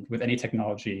 And with any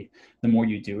technology, the more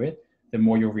you do it, the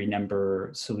more you'll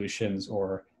remember solutions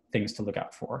or things to look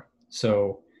out for.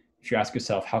 So if you ask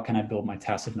yourself, how can I build my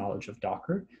tacit knowledge of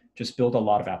Docker? Just build a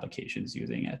lot of applications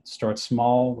using it. Start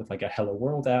small with like a Hello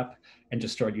World app and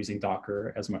just start using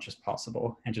Docker as much as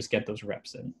possible and just get those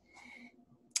reps in.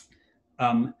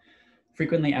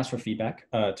 Frequently ask for feedback.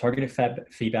 Targeted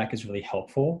feedback is really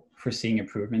helpful for seeing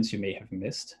improvements you may have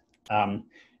missed. And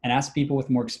ask people with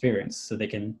more experience so they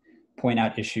can point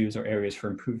out issues or areas for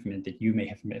improvement that you may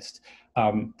have missed.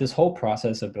 This whole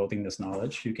process of building this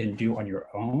knowledge you can do on your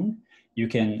own. You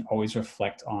can always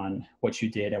reflect on what you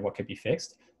did and what could be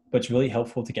fixed, but it's really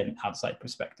helpful to get an outside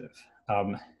perspective.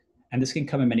 And this can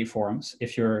come in many forms.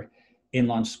 If you're in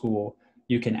launch school,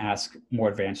 you can ask more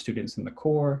advanced students in the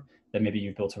core that maybe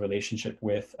you've built a relationship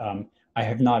with. I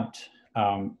have not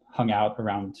hung out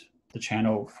around the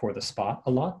channel for the spot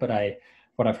a lot, but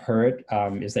what I've heard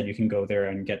is that you can go there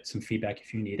and get some feedback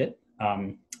if you need it.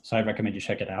 So I recommend you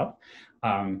check it out.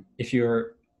 If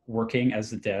you're working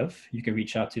as a dev, you can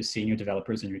reach out to senior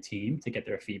developers in your team to get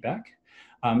their feedback.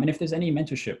 And if there's any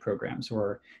mentorship programs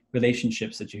or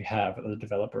relationships that you have with other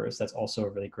developers, that's also a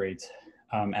really great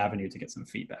avenue to get some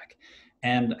feedback.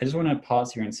 And I just want to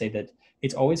pause here and say that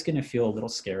it's always going to feel a little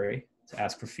scary to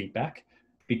ask for feedback,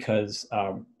 because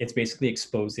it's basically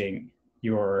exposing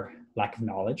your lack of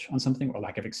knowledge on something or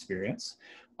lack of experience.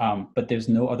 But there's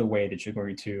no other way that you're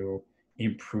going to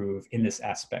improve in this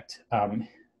aspect.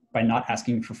 By not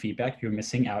asking for feedback, you're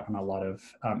missing out on a lot of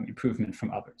improvement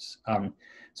from others.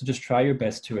 So just try your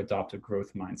best to adopt a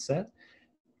growth mindset,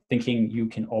 thinking you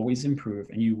can always improve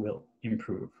and you will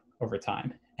improve over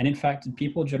time. And in fact,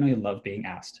 people generally love being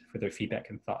asked for their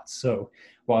feedback and thoughts. So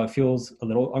while it feels a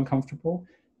little uncomfortable,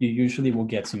 you usually will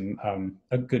get some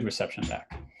a good reception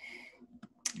back.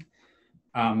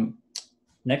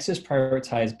 Next is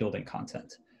prioritize building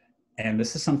content. And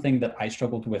this is something that I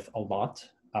struggled with a lot,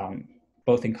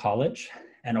 both in college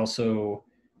and also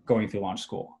going through launch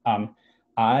school.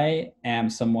 I am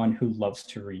someone who loves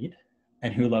to read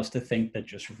and who loves to think that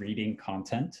just reading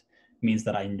content means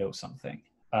that I know something.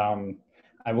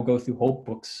 I will go through whole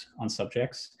books on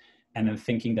subjects and then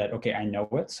thinking that, okay, I know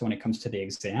it. So when it comes to the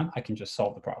exam, I can just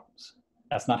solve the problems.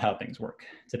 That's not how things work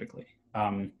typically.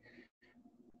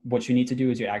 What you need to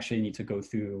do is you actually need to go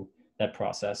through that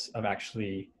process of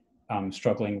actually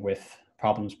struggling with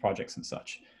problems, projects, and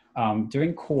such.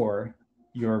 During core,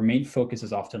 your main focus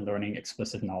is often learning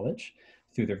explicit knowledge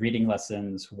through the reading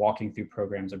lessons, walking through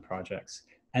programs and projects.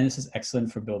 And this is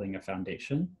excellent for building a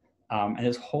foundation. And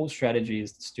there's whole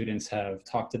strategies that students have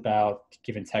talked about,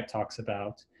 given tech talks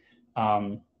about.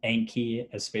 Anki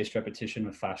as spaced repetition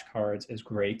with flashcards is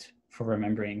great for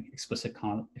remembering explicit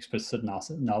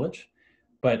knowledge.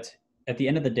 But at the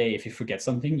end of the day, if you forget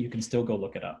something, you can still go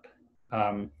look it up.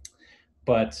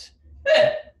 But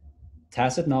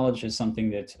tacit knowledge is something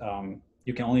that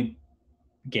you can only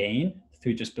gain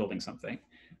through just building something.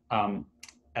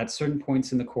 At certain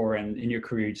points in the core and in your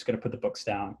career, you just got to put the books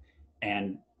down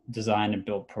and design and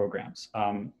build programs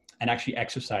and actually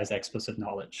exercise that explicit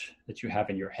knowledge that you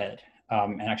have in your head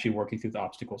and actually working through the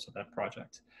obstacles of that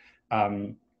project.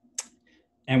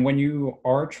 And when you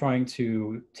are trying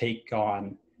to take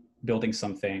on building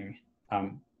something,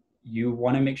 you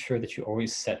want to make sure that you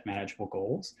always set manageable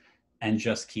goals and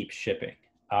just keep shipping.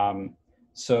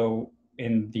 So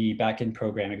in the backend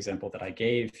program example that I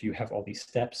gave, you have all these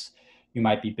steps. You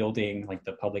might be building like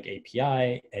the public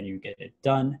API and you get it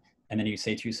done. And then you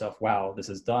say to yourself, wow, this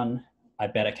is done. I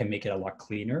bet I can make it a lot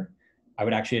cleaner. I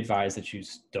would actually advise that you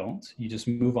don't. You just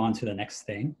move on to the next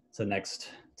thing, to the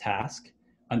next task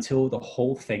until the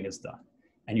whole thing is done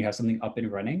and you have something up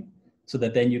and running so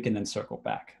that then you can then circle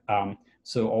back.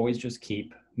 So always just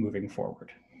keep moving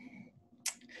forward.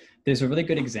 There's a really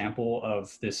good example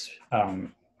of this,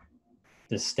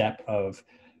 this step of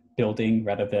building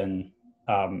rather than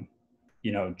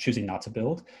choosing not to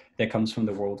build that comes from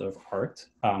the world of art.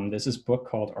 There's this book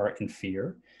called Art and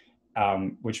Fear,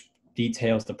 which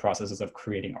details the processes of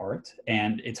creating art.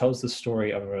 And it tells the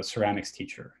story of a ceramics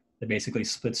teacher that basically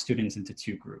split students into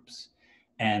two groups.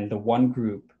 And the one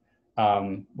group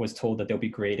was told that they'll be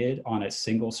graded on a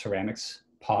single ceramics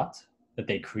pot that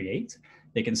they create.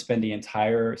 They can spend the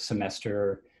entire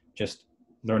semester just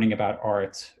learning about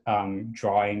art,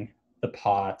 drawing the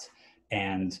pot,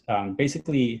 and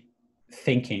basically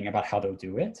thinking about how they'll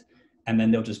do it. And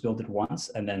then they'll just build it once,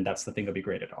 and then that's the thing they'll be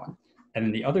graded on. And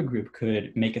then the other group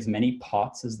could make as many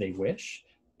pots as they wish.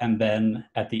 And then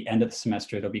at the end of the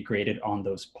semester, they'll be graded on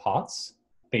those pots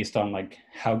based on like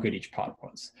how good each pot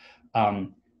was.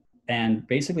 And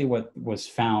basically what was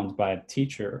found by a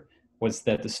teacher was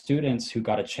that the students who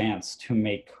got a chance to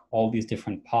make all these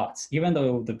different pots, even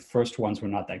though the first ones were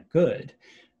not that good,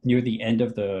 near the end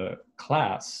of the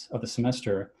class of the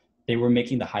semester, they were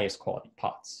making the highest quality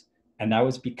pots. And that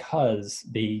was because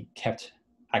they kept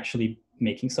actually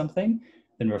making something,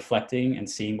 then reflecting and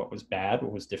seeing what was bad,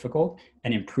 what was difficult,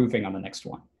 and improving on the next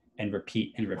one, and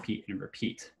repeat and repeat and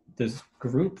repeat. This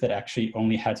group that actually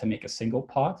only had to make a single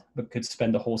pot, but could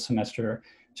spend the whole semester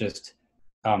just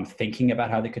thinking about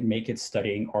how they could make it,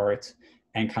 studying art,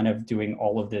 and kind of doing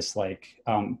all of this like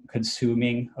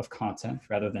consuming of content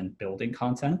rather than building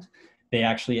content, they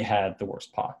actually had the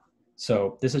worst pot.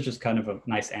 So this is just kind of a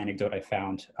nice anecdote I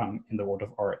found in the world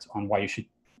of art on why you should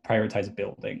prioritize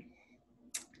building.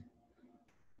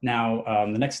 Now,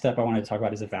 the next step I wanted to talk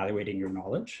about is evaluating your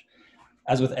knowledge.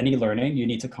 As with any learning, you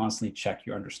need to constantly check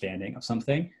your understanding of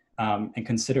something and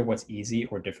consider what's easy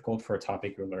or difficult for a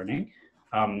topic you're learning.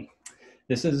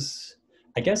 This is,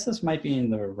 I guess this might be in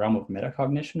the realm of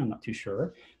metacognition, I'm not too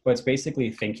sure, but it's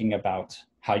basically thinking about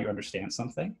how you understand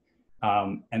something.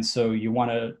 And so you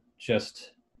want to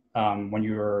just, when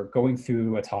you're going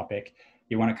through a topic,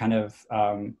 you want to kind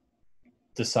of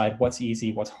decide what's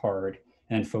easy, what's hard,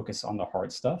 and then focus on the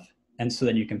hard stuff. And so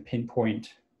then you can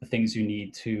pinpoint the things you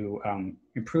need to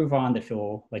improve on that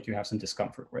feel like you have some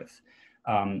discomfort with.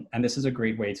 And this is a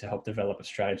great way to help develop a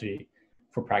strategy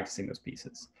for practicing those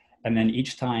pieces. And then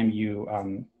each time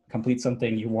you complete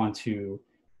something, you want to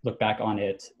look back on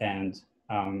it and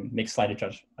make slight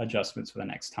adjustments for the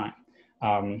next time.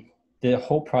 The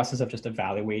whole process of just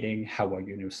evaluating how well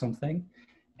you know something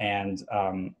and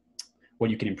what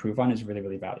you can improve on is really,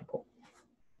 really valuable.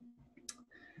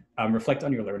 Reflect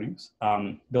on your learnings.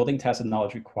 Building tacit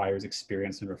knowledge requires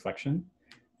experience and reflection.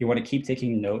 You want to keep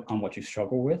taking note on what you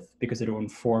struggle with because it will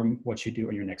inform what you do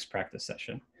in your next practice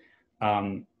session.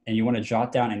 And and you want to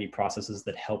jot down any processes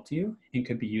that helped you and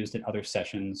could be used in other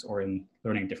sessions or in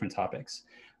learning different topics.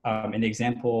 An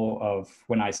example of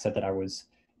when I said that I was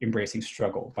embracing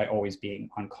struggle by always being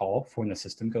on call for when the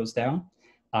system goes down.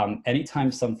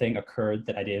 Anytime something occurred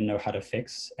that I didn't know how to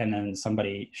fix, and then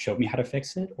somebody showed me how to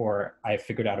fix it, or I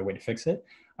figured out a way to fix it,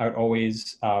 I would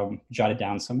always jot it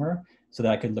down somewhere so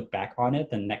that I could look back on it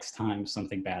the next time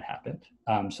something bad happened.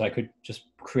 So I could just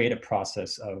create a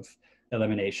process of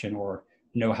elimination or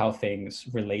know how things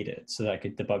related so that I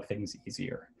could debug things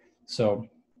easier. So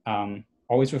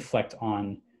always reflect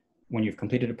on when you've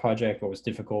completed a project, what was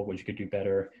difficult, what you could do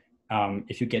better.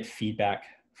 If you get feedback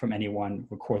from anyone,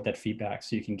 record that feedback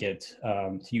so you can get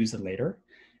to use it later.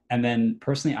 And then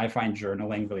personally, I find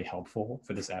journaling really helpful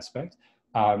for this aspect.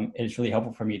 It's really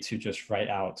helpful for me to just write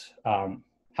out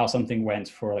how something went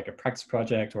for like a practice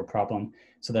project or a problem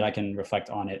so that I can reflect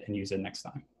on it and use it next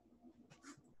time.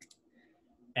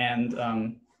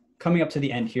 And coming up to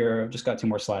the end here, I've just got 2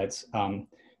 more slides.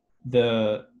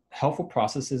 The helpful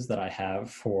processes that I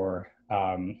have for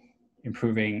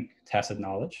improving tacit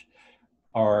knowledge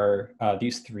are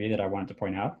these 3 that I wanted to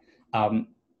point out.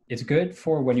 It's good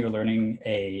for when you're learning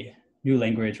a new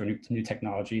language or new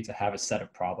technology to have a set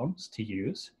of problems to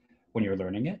use when you're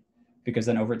learning it, because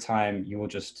then over time you will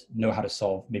just know how to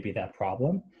solve maybe that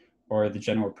problem or the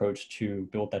general approach to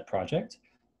build that project,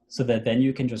 so that then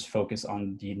you can just focus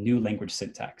on the new language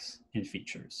syntax and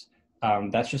features.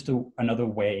 That's just another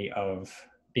way of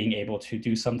being able to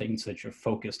do something so that you're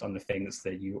focused on the things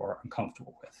that you are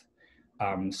uncomfortable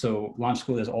with. So Launch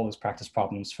School has all those practice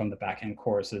problems from the back-end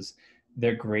courses.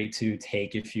 They're great to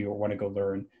take if you want to go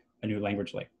learn a new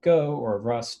language like Go or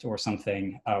Rust or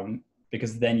something,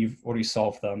 because then you've already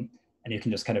solved them and you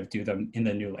can just kind of do them in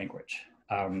the new language.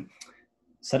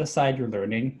 Set aside your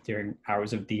learning during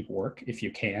hours of deep work if you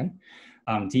can.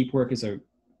 Deep work is a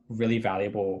really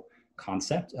valuable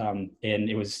concept, and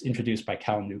it was introduced by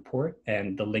Cal Newport,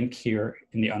 and the link here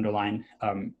in the underline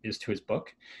is to his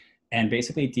book. And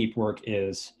basically deep work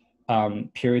is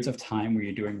periods of time where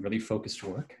you're doing really focused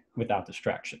work without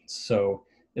distractions. So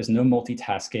there's no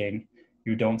multitasking.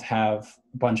 You don't have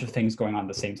a bunch of things going on at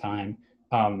the same time.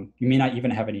 You may not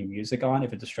even have any music on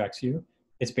if it distracts you.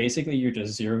 It's basically you're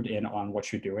just zeroed in on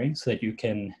what you're doing so that you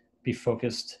can be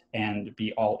focused and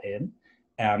be all in,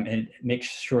 and make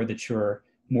sure that you're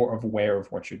more aware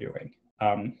of what you're doing.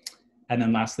 And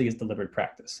then lastly is deliberate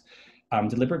practice.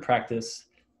 Deliberate practice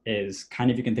is kind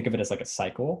of, you can think of it as like a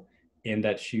cycle, in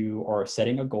that you are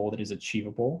setting a goal that is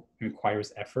achievable,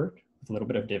 requires effort with a little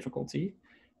bit of difficulty,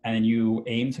 and then you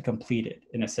aim to complete it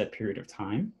in a set period of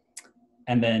time.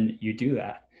 And then you do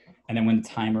that. And then when the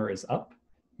timer is up,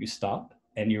 you stop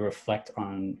and you reflect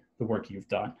on the work you've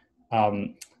done.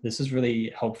 This is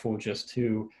really helpful just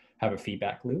to have a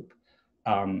feedback loop,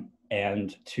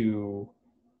 and to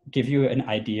give you an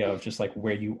idea of just like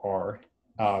where you are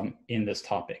in this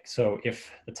topic. So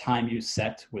if the time you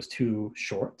set was too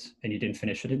short and you didn't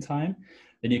finish it in time,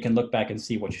 then you can look back and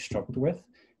see what you struggled with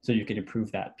so you can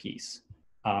improve that piece.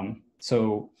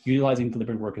 So utilizing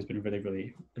deliberate work has been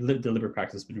deliberate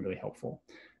practice has been really helpful.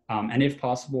 And if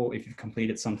possible, if you've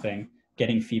completed something,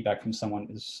 getting feedback from someone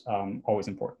is always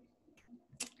important.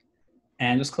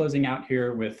 And just closing out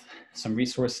here with some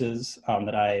resources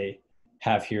that I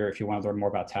have here if you want to learn more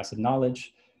about Tacit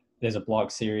Knowledge. There's a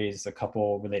blog series, a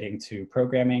couple relating to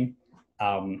programming.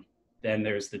 Then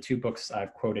there's the 2 books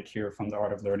I've quoted here from The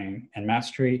Art of Learning and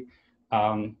Mastery.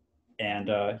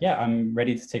 Yeah, I'm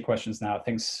ready to take questions now.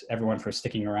 Thanks everyone for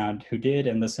sticking around who did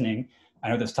and listening. I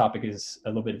know this topic is a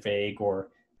little bit vague, or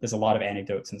there's a lot of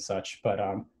anecdotes and such, but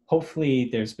hopefully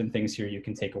there's been things here you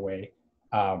can take away.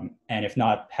 And if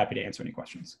not, happy to answer any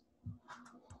questions.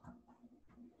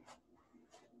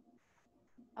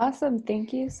 Awesome.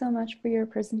 Thank you so much for your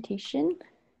presentation.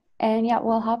 And yeah,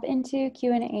 we'll hop into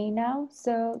Q&A now.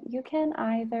 So you can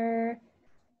either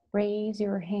raise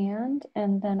your hand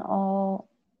and then I'll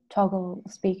toggle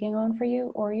speaking on for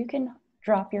you, or you can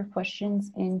drop your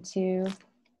questions into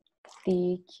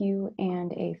the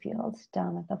Q&A field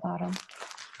down at the bottom.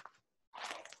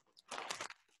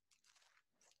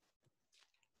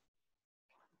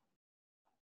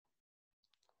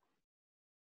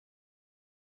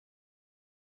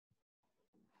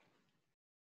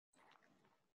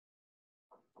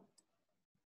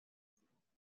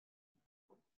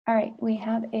 All right, we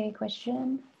have a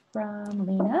question from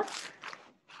Lena.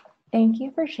 Thank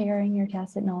you for sharing your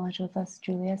tacit knowledge with us,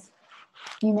 Julius.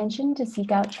 You mentioned to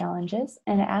seek out challenges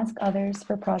and to ask others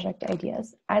for project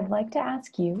ideas. I'd like to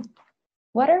ask you,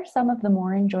 what are some of the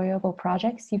more enjoyable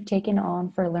projects you've taken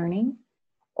on for learning?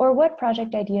 Or what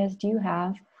project ideas do you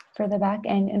have for the back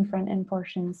end and front end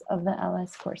portions of the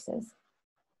LS courses?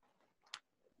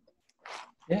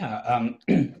 Yeah,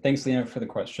 thanks, Lena, for the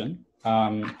question.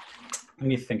 Let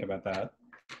me think about that.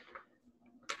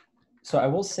 So I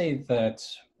will say that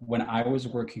when I was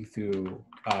working through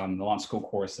the launch school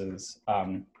courses,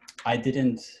 I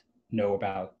didn't know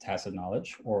about tacit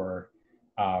knowledge, or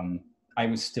I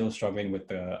was still struggling with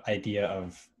the idea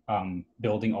of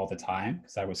building all the time,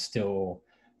 because I was still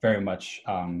very much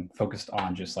focused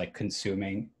on just like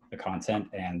consuming the content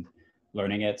and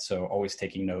learning it. So always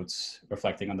taking notes,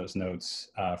 reflecting on those notes.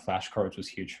 Flashcards was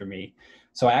huge for me.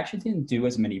 So I actually didn't do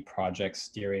as many projects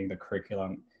during the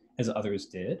curriculum as others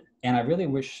did. And I really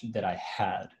wish that I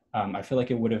had. I feel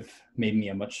like it would have made me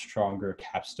a much stronger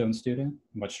capstone student,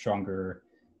 much stronger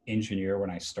engineer when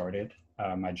I started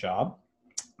my job.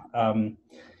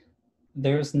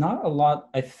 There's not a lot,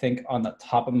 I think, on the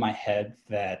top of my head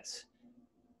that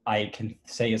I can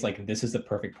say is like, this is the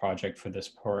perfect project for this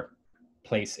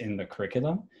place in the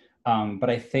curriculum. But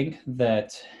I think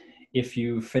that if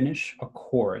you finish a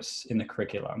course in the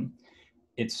curriculum,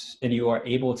 and you are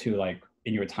able to, like,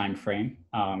 in your time frame,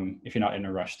 if you're not in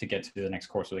a rush to get to the next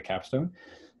course or the capstone,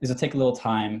 is to take a little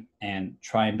time and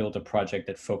try and build a project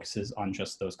that focuses on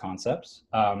just those concepts.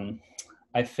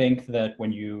 I think that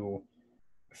when you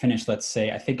finish, let's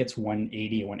say, I think it's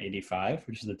 180 and 185,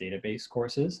 which is the database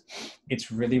courses,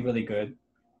 it's really, really good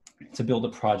to build a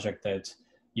project that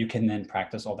you can then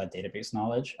practice all that database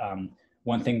knowledge.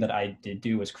 One thing that I did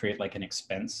do was create like an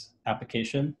expense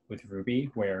application with Ruby,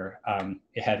 where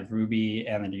it had Ruby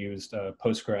and it used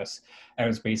Postgres. And it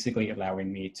was basically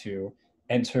allowing me to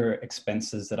enter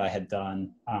expenses that I had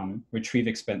done, retrieve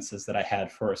expenses that I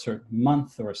had for a certain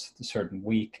month or a certain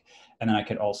week. And then I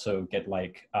could also get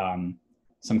like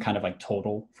some kind of like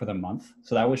total for the month.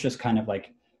 So that was just kind of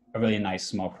like a really nice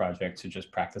small project to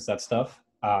just practice that stuff.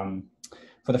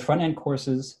 For the front end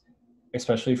courses,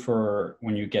 especially for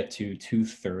when you get to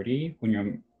 230, when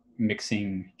you're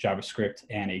mixing JavaScript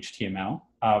and HTML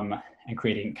and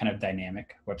creating kind of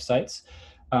dynamic websites,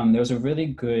 there was a really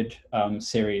good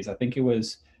series. I think it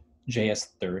was JS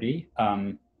 30.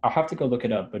 I'll have to go look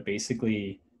it up, but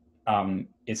basically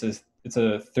it's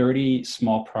a 30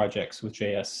 small projects with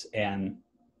JS and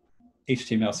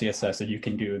HTML, CSS that you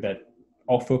can do that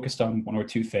all focused on one or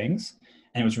two things.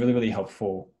 And it was really, really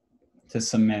helpful to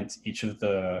cement each of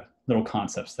the little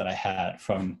concepts that I had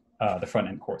from the front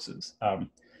end courses.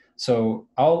 So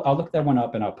I'll look that one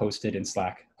up and I'll post it in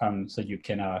Slack so you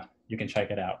can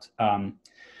check it out.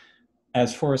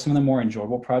 As for some of the more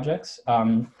enjoyable projects,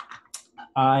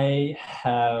 I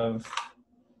have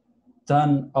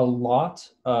done a lot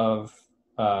of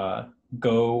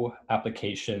Go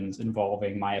applications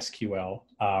involving MySQL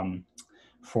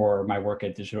for my work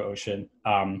at DigitalOcean.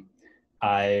 I'm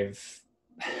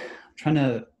trying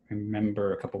to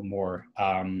remember a couple more.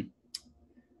 Let's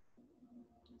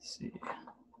see.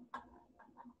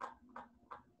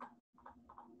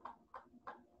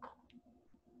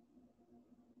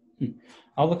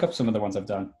 I'll look up some of the ones I've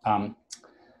done.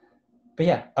 But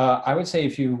yeah, I would say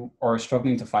if you are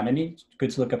struggling to find any, it's good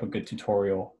to look up a good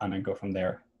tutorial and then go from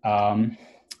there.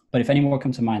 But if any more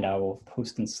come to mind, I will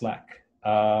post in Slack.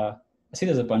 I see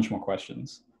there's a bunch more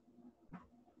questions.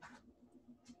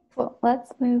 Well,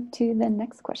 let's move to the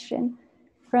next question.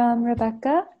 From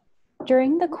Rebecca,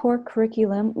 during the core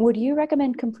curriculum, would you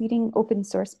recommend completing open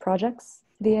source projects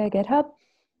via GitHub?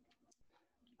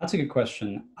 That's a good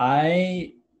question.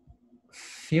 I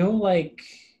feel like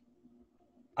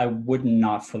I would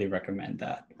not fully recommend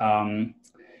that,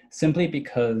 simply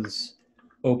because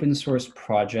open source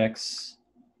projects,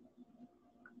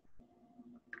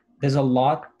 there's a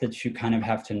lot that you kind of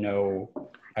have to know,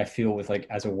 I feel, with like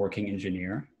as a working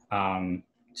engineer,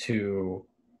 to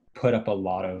put up a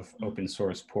lot of open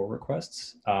source pull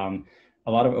requests. A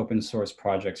lot of open source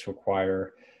projects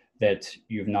require that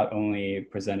you've not only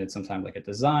presented sometimes like a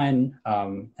design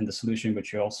and the solution,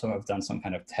 but you also have done some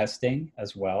kind of testing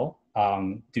as well,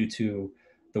 due to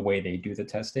the way they do the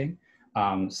testing.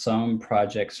 Some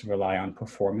projects rely on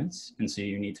performance, and so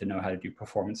you need to know how to do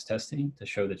performance testing to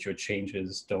show that your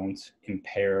changes don't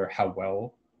impair how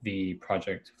well the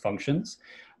project functions.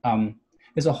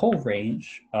 There's a whole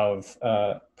range of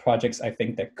projects, I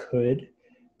think, that could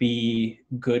be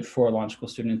good for a launch school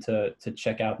student to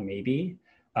check out, maybe.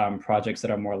 Projects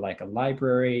that are more like a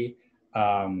library,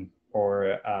 yeah,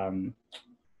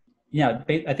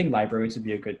 I think libraries would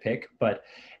be a good pick. But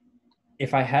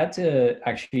if I had to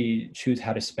actually choose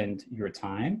how to spend your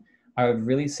time, I would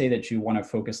really say that you want to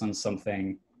focus on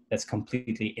something that's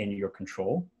completely in your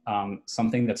control,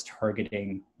 something that's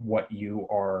targeting what you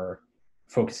are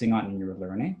focusing on in your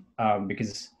learning,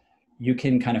 because you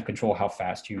can kind of control how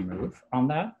fast you move on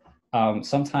that.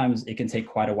 Sometimes it can take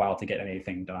quite a while to get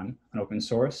anything done on open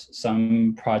source.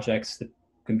 Some projects, the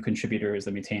contributors,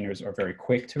 the maintainers are very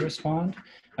quick to respond.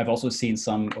 I've also seen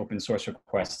some open source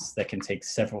requests that can take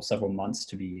several months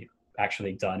to be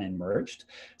actually done and merged.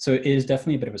 So it is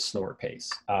definitely a bit of a slower pace.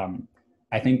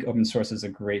 I think open source is a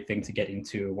great thing to get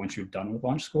into once you're done with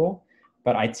launch school.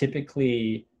 But I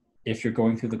typically, if you're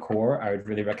going through the core, I would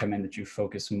really recommend that you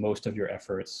focus most of your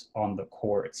efforts on the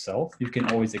core itself. You can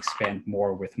always expand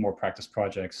more with more practice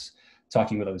projects,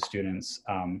 talking with other students,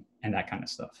 and that kind of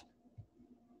stuff.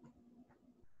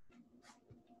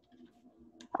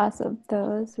 Awesome. That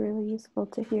was really useful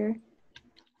to hear.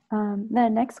 The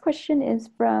next question is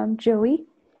from Joey.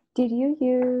 Did you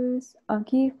use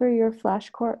Anki for your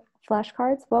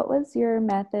flashcards? What was your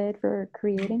method for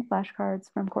creating flashcards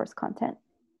from course content?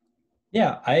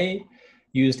 Yeah, I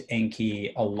used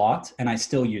Anki a lot, and I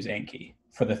still use Anki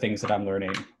for the things that I'm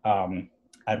learning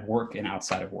at work and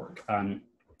outside of work.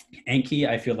 Anki,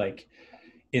 I feel like,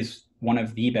 is one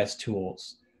of the best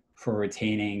tools for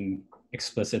retaining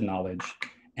explicit knowledge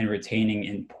and retaining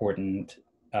important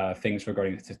things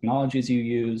regarding the technologies you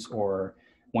use, or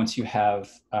once you have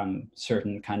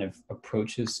certain kind of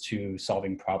approaches to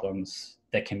solving problems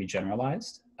that can be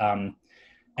generalized.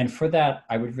 And for that,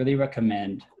 I would really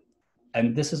recommend,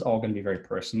 and this is all going to be very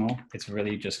personal. It's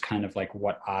really just kind of like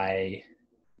what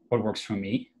works for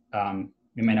me.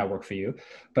 It may not work for you,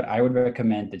 but I would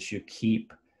recommend that you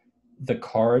keep the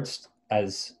cards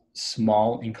as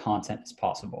small in content as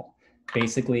possible.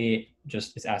 Basically,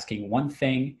 just it's asking one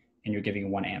thing and you're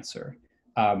giving one answer.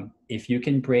 If you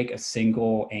can break a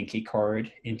single Anki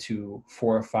card into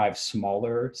 4 or 5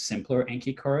 smaller, simpler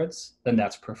Anki cards, then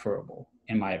that's preferable,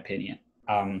 in my opinion.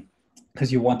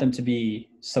 Because you want them to be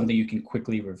something you can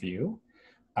quickly review.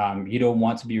 You don't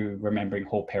want to be remembering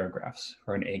whole paragraphs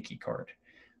for an Anki card.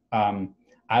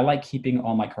 I like keeping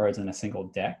all my cards in a single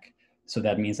deck. So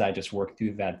that means I just work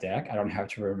through that deck. I don't have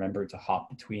to remember to hop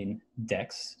between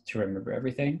decks to remember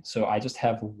everything. So I just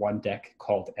have one deck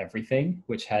called Everything,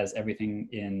 which has everything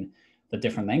in the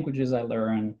different languages I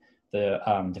learn, the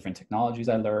different technologies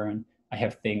I learn. I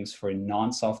have things for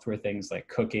non-software things like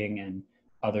cooking and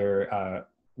other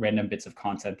random bits of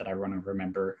content that I want to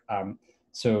remember.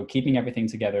 So keeping everything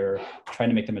together, trying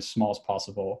to make them as small as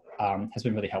possible has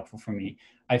been really helpful for me.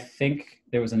 I think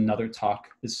there was another talk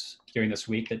during this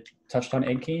week that touched on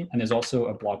Anki, and there's also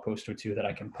a blog post or two that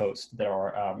I can post that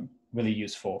are really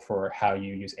useful for how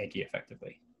you use Anki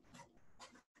effectively.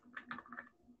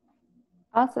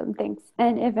 Awesome, thanks.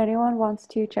 And if anyone wants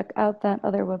to check out that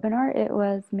other webinar, it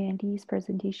was Mandy's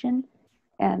presentation,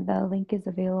 and the link is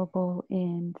available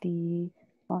in the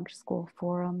Launch School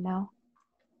forum now.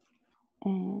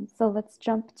 And so let's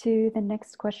jump to the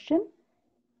next question.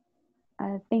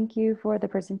 Thank you for the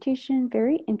presentation,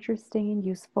 very interesting and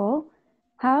useful.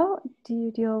 How do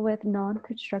you deal with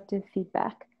non-constructive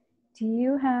feedback? Do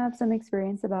you have some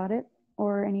experience about it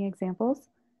or any examples?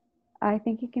 I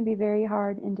think it can be very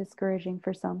hard and discouraging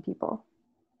for some people.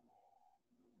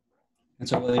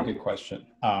 It's a really good question.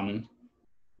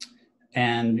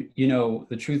 And you know,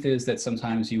 the truth is that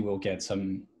sometimes you will get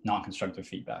some non-constructive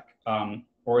feedback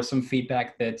or some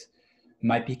feedback that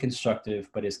might be constructive,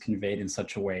 but is conveyed in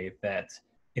such a way that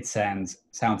it sounds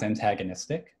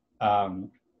antagonistic,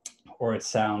 or it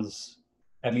sounds,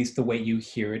 at least the way you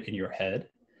hear it in your head,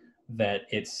 that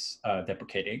it's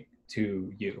deprecating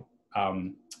to you.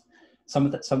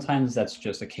 Sometimes that's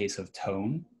just a case of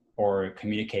tone or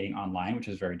communicating online, which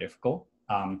is very difficult.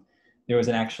 There was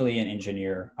actually an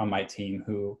engineer on my team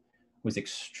who was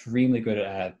extremely good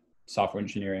at software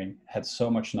engineering, had so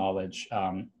much knowledge,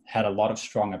 had a lot of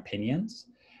strong opinions,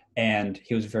 and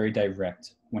he was very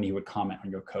direct when he would comment on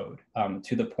your code,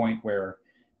 to the point where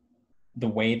the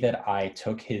way that I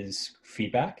took his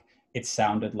feedback, it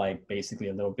sounded like basically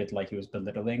a little bit like he was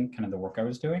belittling kind of the work I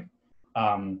was doing.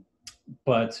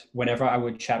 But whenever I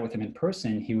would chat with him in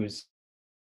person, he was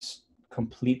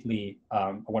completely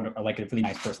like a really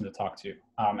nice person to talk to.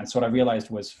 And so what I realized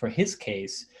was, for his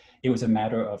case, it was a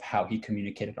matter of how he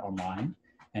communicated online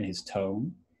and his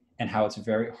tone, and how it's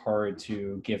very hard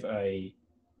to give a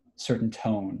certain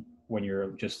tone when you're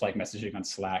just like messaging on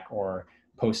Slack or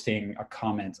posting a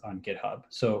comment on GitHub.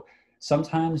 So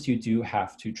sometimes you do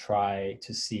have to try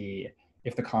to see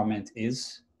if the comment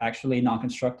is actually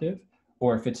non-constructive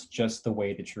or if it's just the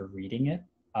way that you're reading it.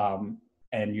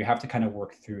 And you have to kind of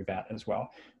work through that as well.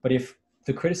 But if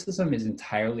the criticism is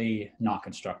entirely not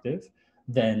constructive,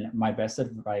 then my best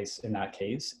advice in that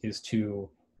case is to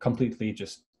completely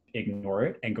just ignore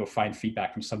it and go find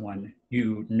feedback from someone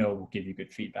you know will give you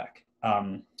good feedback.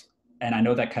 And I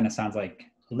know that kind of sounds like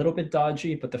a little bit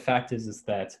dodgy, but the fact is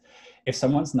that if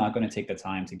someone's not going to take the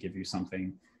time to give you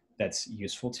something that's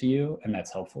useful to you and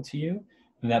that's helpful to you,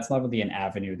 then that's not really an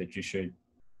avenue that you should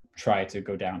try to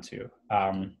go down to.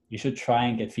 You should try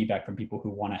and get feedback from people who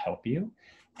want to help you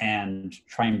and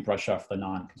try and brush off the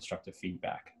non-constructive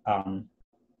feedback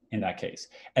in that case.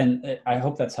 And I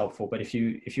hope that's helpful, but if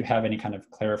you have any kind of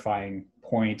clarifying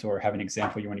point or have an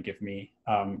example you want to give me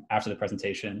after the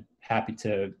presentation, happy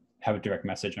to have a direct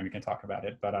message and we can talk about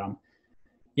it. But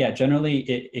yeah, generally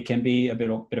it can be a bit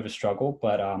of a struggle,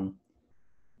 but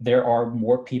there are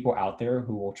more people out there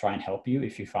who will try and help you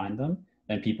if you find them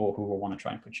than people who will want to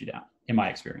try and put you down, in my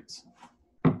experience.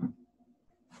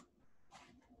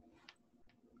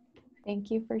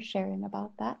 Thank you for sharing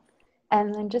about that.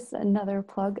 And then just another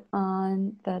plug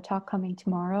on the talk coming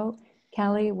tomorrow.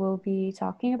 Callie will be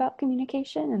talking about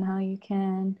communication and how you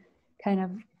can kind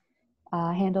of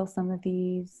handle some of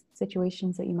these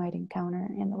situations that you might encounter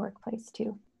in the workplace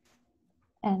too.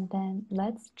 And then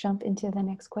let's jump into the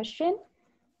next question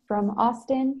from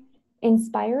Austin.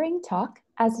 Inspiring talk.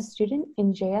 As a student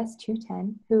in JS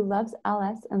 210 who loves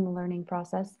LS and the learning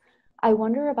process, I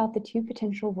wonder about the two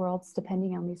potential worlds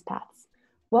depending on these paths.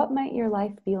 What might your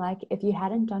life be like if you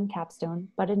hadn't done capstone,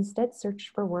 but instead searched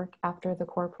for work after the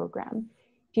core program?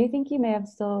 Do you think you may have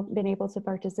still been able to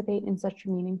participate in such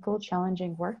meaningful,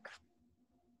 challenging work?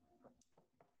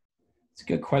 It's a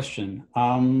good question.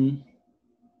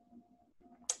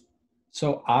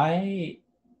 So I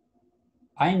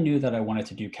knew that I wanted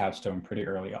to do capstone pretty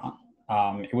early on.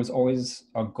 It was always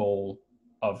a goal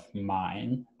of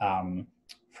mine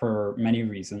for many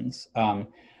reasons.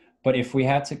 But if we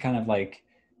had to kind of like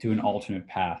do an alternate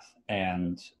path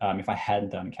and if I hadn't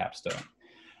done capstone,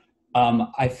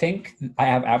 I think I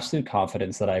have absolute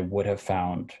confidence that I would have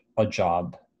found a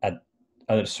job at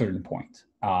a certain point.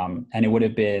 And it would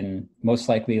have been most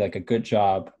likely like a good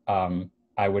job.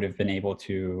 I would have been able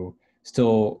to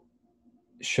still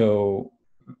show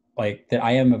like that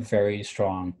I am a very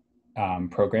strong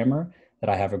programmer, that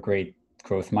I have a great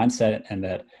growth mindset and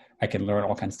that I can learn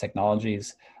all kinds of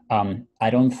technologies. I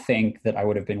don't think that I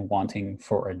would have been wanting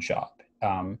for a job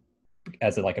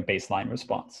as like a baseline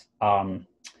response.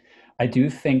 I do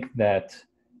think that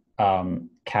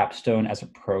capstone as a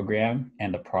program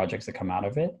and the projects that come out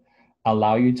of it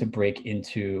allow you to break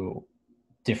into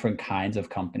different kinds of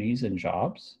companies and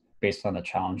jobs based on the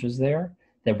challenges there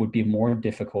that would be more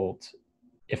difficult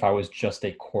if I was just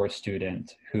a core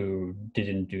student who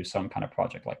didn't do some kind of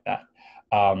project like that.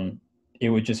 It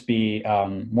would just be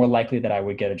more likely that I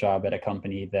would get a job at a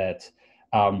company that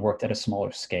worked at a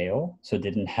smaller scale, so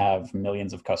didn't have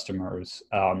millions of customers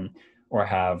or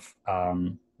have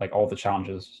like all the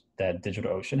challenges that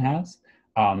DigitalOcean has.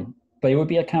 But it would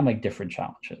be a kind of like different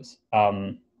challenges.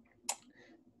 I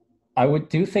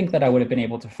do think that I would have been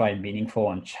able to find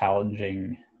meaningful and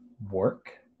challenging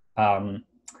work.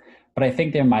 But I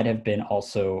think there might have been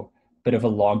also a bit of a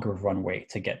longer runway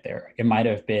to get there. It might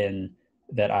have been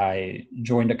that I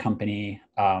joined a company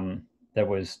that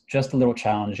was just a little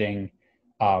challenging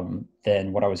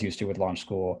than what I was used to with launch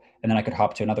school. And then I could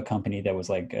hop to another company that was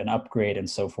like an upgrade and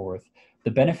so forth.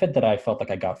 The benefit that I felt like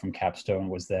I got from capstone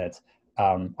was that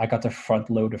I got to front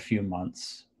load a few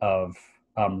months of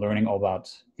learning all about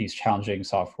these challenging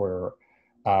software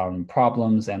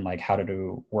problems and like how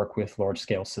to work with large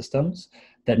scale systems.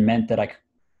 That meant that I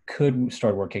could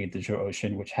start working at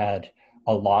DigitalOcean, which had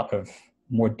a lot of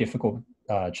more difficult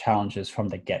challenges from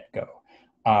the get-go.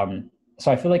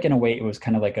 So I feel like in a way it was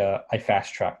kind of like I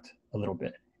fast-tracked a little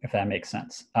bit, if that makes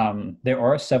sense. There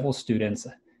are several students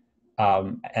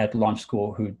at launch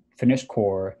school who finished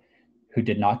core, who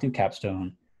did not do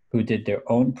capstone, who did their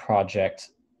own project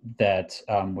that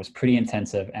was pretty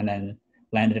intensive and then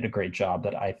landed at a great job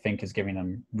that I think is giving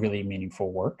them really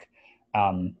meaningful work.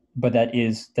 But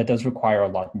that does require a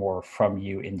lot more from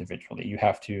you individually. You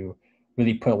have to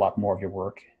really put a lot more of your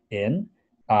work in.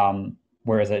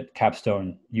 Whereas at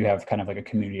capstone, you have kind of like a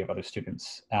community of other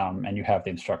students and you have the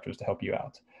instructors to help you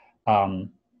out.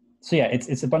 So yeah,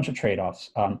 it's a bunch of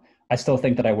trade-offs. I still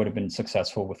think that I would have been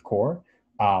successful with core,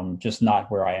 just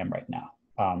not where I am right now.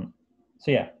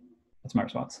 So yeah, that's my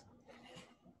response.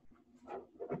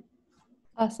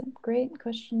 Awesome, great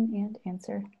question and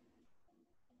answer.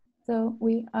 So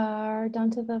we are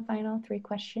down to the final 3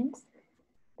 questions.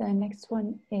 The next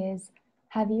one is,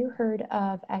 have you heard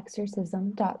of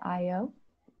exorcism.io?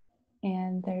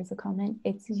 And there's a comment,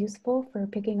 it's useful for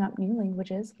picking up new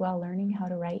languages while learning how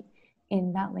to write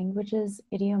in that language's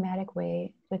idiomatic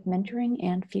way with mentoring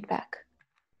and feedback.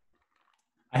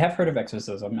 I have heard of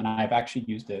exorcism and I've actually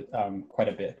used it quite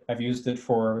a bit. I've used it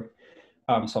for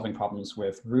solving problems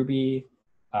with Ruby,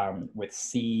 with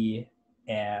C,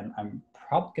 and I'm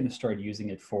probably going to start using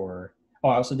it for, oh,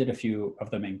 I also did a few of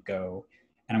them in Go,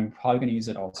 and I'm probably going to use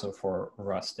it also for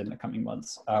Rust in the coming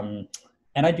months. And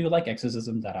I do like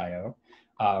exorcism.io.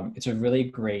 It's a really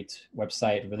great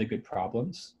website, really good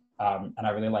problems. And I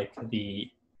really like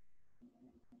the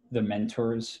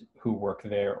mentors who work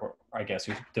there, or I guess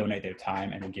who donate their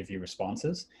time and will give you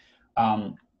responses.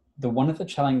 One of the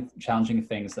challenging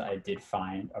things that I did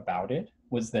find about it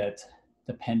was that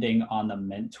depending on the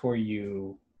mentor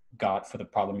you got for the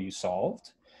problem you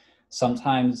solved,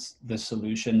 sometimes the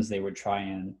solutions they would try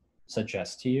and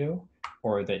suggest to you,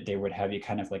 or that they would have you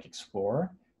kind of like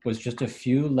explore, was just a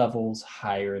few levels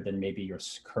higher than maybe your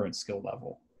current skill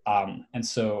level. And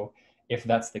so if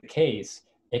that's the case,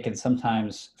 it can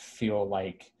sometimes feel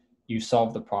like you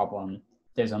solve the problem.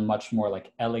 There's a much more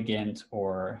like elegant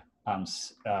or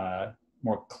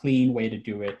more clean way to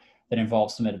do it that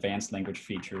involves some advanced language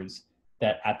features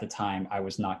that at the time I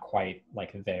was not quite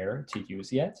like there to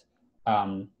use yet.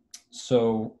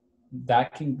 So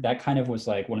that kind of was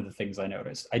like one of the things I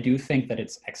noticed. I do think that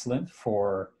it's excellent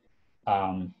for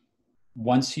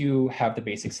once you have the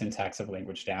basic syntax of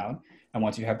language down, and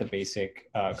once you have the basic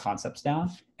concepts down,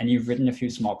 and you've written a few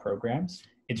small programs,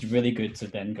 it's really good to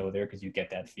then go there because you get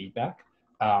that feedback.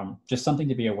 Just something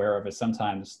to be aware of is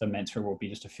sometimes the mentor will be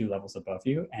just a few levels above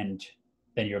you, and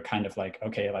then you're kind of like,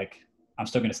 okay, like I'm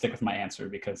still going to stick with my answer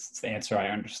because it's the answer I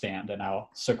understand, and I'll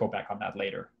circle back on that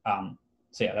later.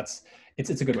 So yeah,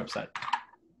 it's a good website.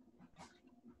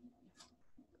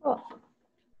 Cool.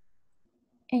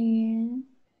 And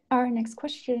our next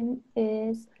question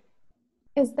is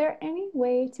there any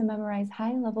way to memorize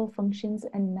high-level functions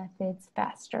and methods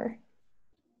faster?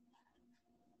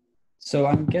 So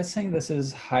I'm guessing this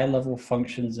is high-level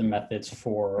functions and methods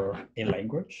for a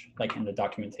language, like in the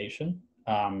documentation.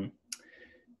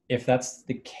 If that's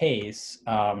the case,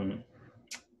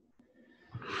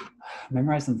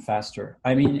 memorize them faster.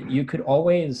 I mean, you could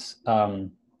always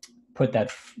put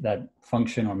that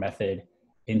function or method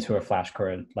into a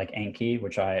flashcard like Anki,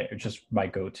 which I just my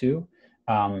go-to,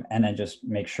 and then just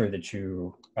make sure that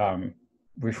you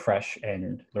refresh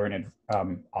and learn it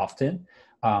often.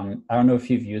 I don't know if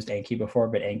you've used Anki before,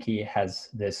 but Anki has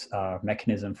this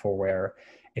mechanism for where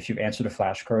if you've answered a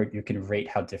flashcard, you can rate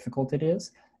how difficult it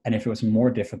is. And if it was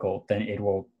more difficult, then it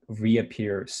will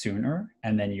reappear sooner,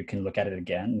 and then you can look at it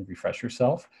again and refresh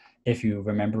yourself. If you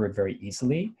remember it very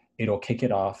easily, it'll kick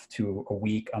it off to a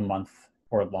week, a month,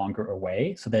 or longer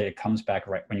away, so that it comes back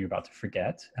right when you're about to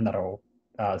forget, and that'll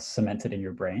cement it in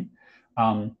your brain.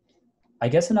 I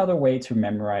guess another way to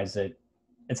memorize it,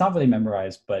 it's not really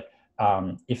memorized, but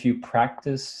if you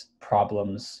practice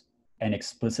problems and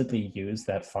explicitly use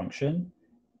that function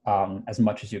as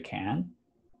much as you can,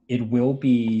 it will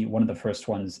be one of the first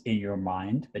ones in your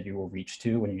mind that you will reach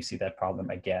to when you see that problem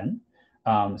again.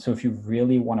 So if you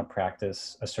really want to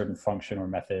practice a certain function or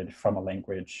method from a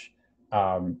language,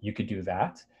 you could do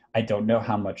that. I don't know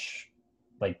how much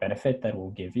like benefit that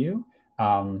will give you.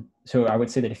 So I would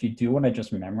say that if you do want to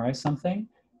just memorize something,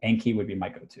 Anki would be my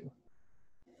go-to.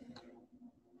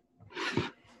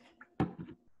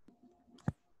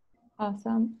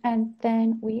 Awesome. And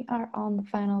then we are on the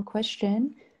final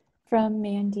question from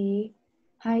Mandy.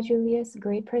 Hi, Julius.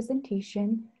 Great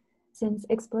presentation. Since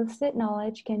explicit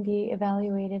knowledge can be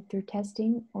evaluated through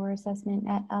testing or assessment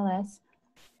at LS,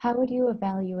 how would you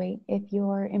evaluate if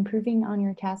you're improving on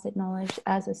your tacit knowledge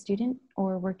as a student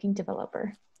or working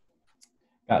developer?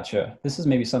 Gotcha. This is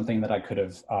maybe something that I could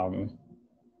have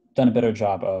done a better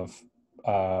job of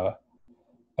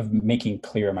making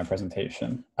clear in my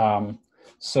presentation.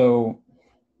 So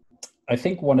I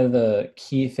think one of the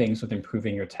key things with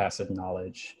improving your tacit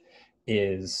knowledge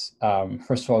is,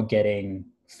 first of all, getting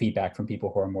feedback from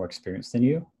people who are more experienced than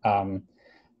you.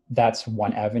 That's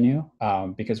one avenue,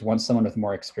 because once someone with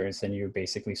more experience than you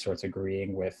basically starts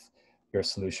agreeing with your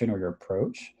solution or your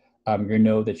approach, you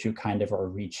know that you kind of are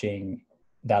reaching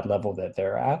that level that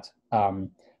they're at.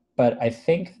 But I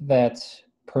think that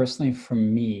personally for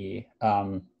me,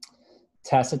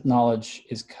 tacit knowledge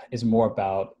is more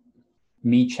about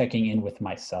me checking in with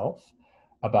myself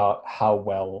about how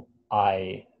well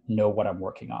I know what I'm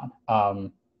working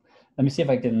on. Let me see if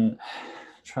I can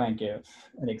try and give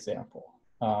an example.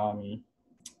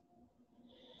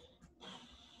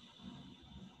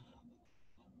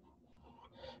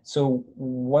 So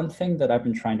one thing that I've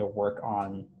been trying to work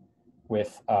on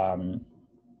with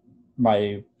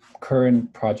my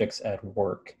current projects at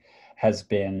work has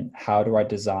been, how do I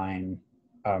design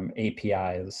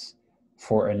APIs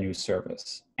for a new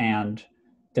service? And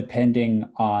depending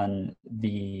on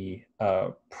the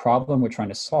problem we're trying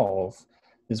to solve,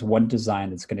 this one design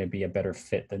that's going to be a better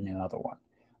fit than another one.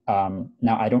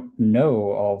 Now, I don't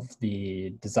know all of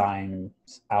the designs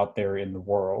out there in the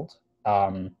world,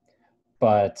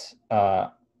 but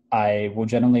I will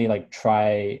generally like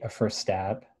try a first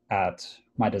stab at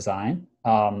my design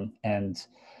and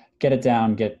get it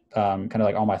down, get kind of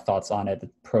like all my thoughts on it, the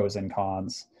pros and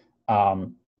cons.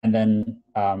 And then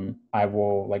I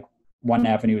will like, one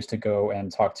avenue is to go and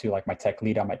talk to like my tech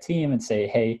lead on my team and say,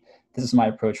 hey, this is my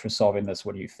approach for solving this.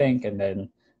 What do you think? And then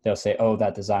they'll say, oh,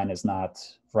 that design is not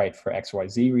right for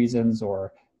XYZ reasons,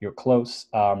 or you're close.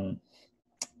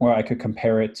 Or I could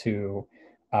compare it to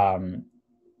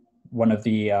one of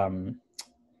the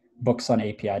books on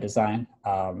API design.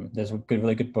 There's a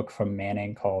really good book from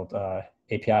Manning called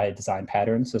API Design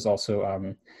Patterns. There's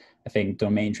also, I think,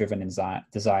 Domain-Driven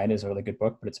Design is a really good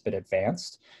book, but it's a bit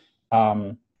advanced.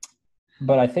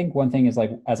 But I think one thing is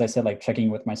like, as I said, like checking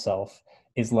with myself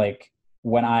is like,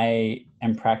 when I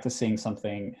am practicing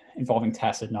something involving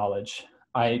tacit knowledge,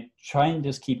 I try and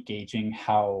just keep gauging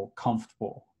how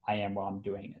comfortable I am while I'm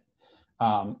doing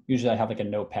it. Usually I have like a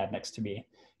notepad next to me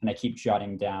and I keep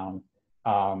jotting down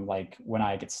like when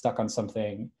I get stuck on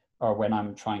something, or when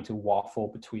I'm trying to waffle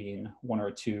between one or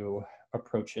two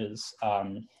approaches,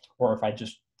 or if I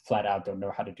just flat out don't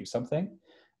know how to do something.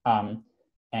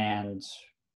 And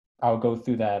I'll go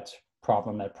through that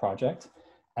problem, that project,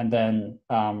 and then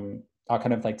I'll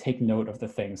kind of like take note of the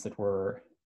things that were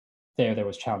there that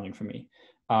was challenging for me.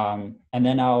 And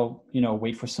then I'll,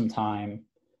 wait for some time,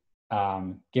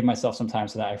 give myself some time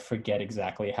so that I forget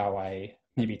exactly how I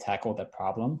maybe tackled that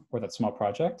problem or that small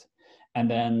project. And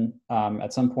then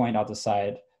at some point I'll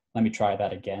decide, let me try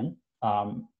that again.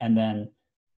 And then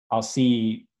I'll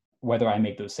see whether I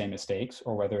make those same mistakes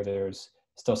or whether there's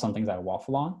still some things I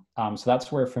waffle on. So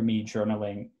that's where, for me,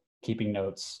 journaling, keeping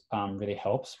notes really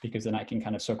helps, because then I can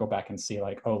kind of circle back and see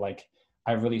like, oh, like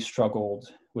I really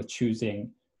struggled with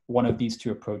choosing one of these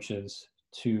two approaches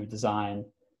to design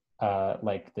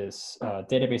like this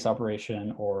database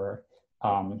operation, or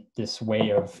this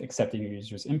way of accepting your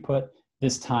user's input.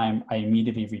 This time I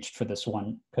immediately reached for this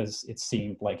one because it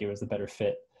seemed like it was the better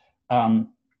fit.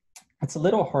 It's a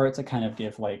little hard to kind of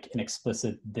give like an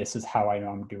explicit, this is how I know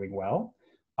I'm doing well.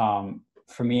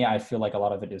 For me, I feel like a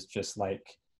lot of it is just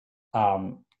like,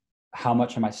 how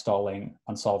much am I stalling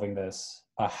on solving this?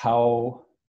 How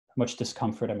much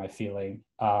discomfort am I feeling?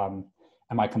 Am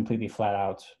I completely flat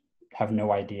out, have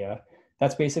no idea?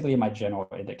 That's basically my general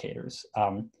indicators.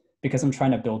 Because I'm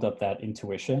trying to build up that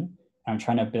intuition. I'm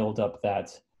trying to build up that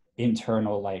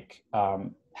internal, like,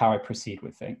 how I proceed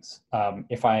with things.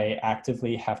 If I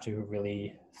actively have to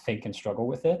really think and struggle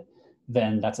with it,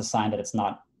 then that's a sign that it's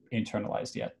not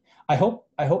internalized yet. I hope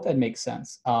that makes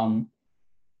sense.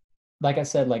 Like I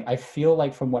said, like I feel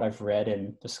like from what I've read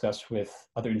and discussed with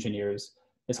other engineers,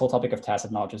 this whole topic of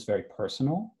tacit knowledge is very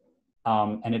personal.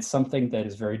 And it's something that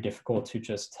is very difficult to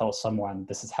just tell someone,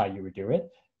 this is how you would do it.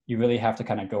 You really have to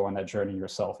kind of go on that journey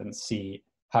yourself and see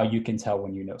how you can tell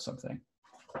when you know something.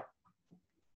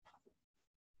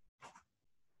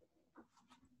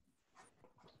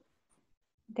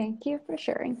 Thank you for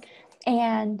sharing.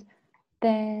 And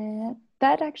then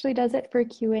that actually does it for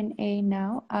Q&A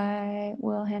now. I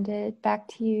will hand it back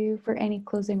to you for any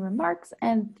closing remarks,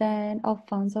 and then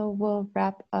Alfonso will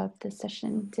wrap up the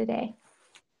session today.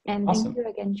 And Awesome. Thank you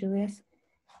again, Julius.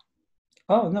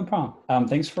 Oh, no problem.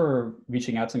 Thanks for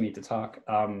reaching out to me to talk.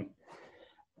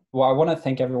 Well, I want to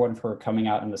thank everyone for coming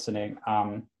out and listening.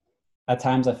 At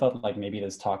times I felt like maybe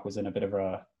this talk was in a bit of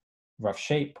a rough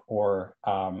shape, or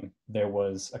there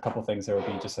was a couple things that would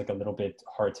be just like a little bit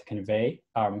hard to convey.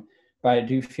 But I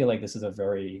do feel like this is a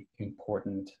very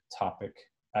important topic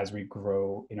as we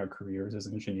grow in our careers as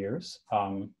engineers,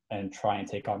 and try and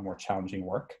take on more challenging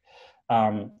work.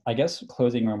 I guess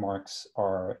closing remarks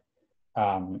are,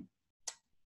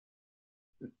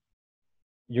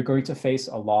 you're going to face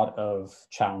a lot of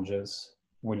challenges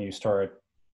when you start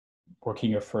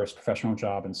working your first professional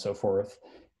job and so forth.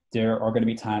 There are going to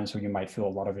be times where you might feel a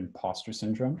lot of imposter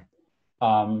syndrome.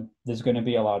 There's going to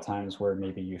be a lot of times where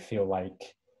maybe you feel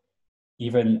like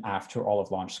even after all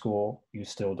of launch school, you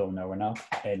still don't know enough,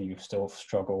 and you still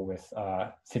struggle with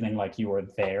feeling like you are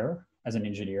there as an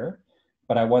engineer.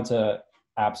 But I want to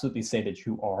absolutely say that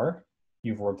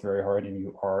you've worked very hard and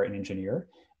you are an engineer.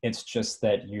 It's just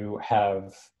that you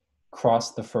have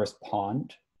crossed the first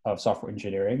pond of software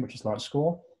engineering, which is launch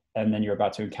school, and then you're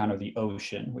about to encounter the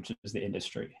ocean, which is the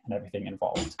industry and everything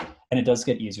involved. And it does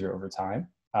get easier over time.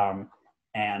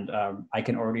 I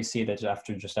can already see that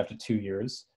after 2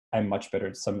 years, I'm much better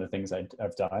at some of the things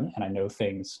I've done, and I know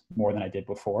things more than I did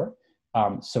before.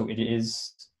 So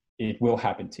it will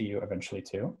happen to you eventually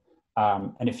too.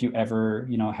 And if you ever,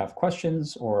 have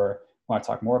questions or want to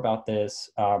talk more about this,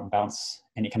 bounce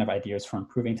any kind of ideas for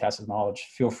improving tacit knowledge,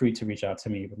 feel free to reach out to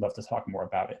me. Would love to talk more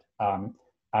about it.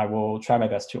 I will try my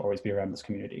best to always be around this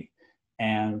community.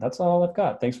 And that's all I've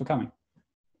got. Thanks for coming.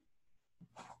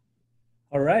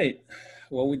 All right.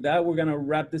 Well, with that, we're going to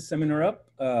wrap this seminar up.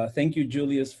 Thank you,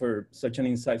 Julius, for such an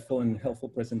insightful and helpful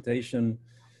presentation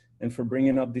and for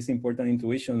bringing up these important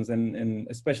intuitions and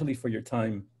especially for your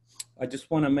time. I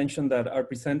just want to mention that our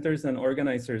presenters and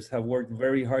organizers have worked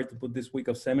very hard to put this week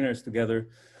of seminars together.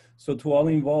 So to all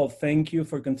involved, thank you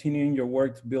for continuing your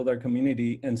work to build our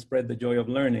community and spread the joy of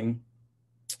learning.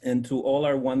 And to all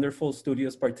our wonderful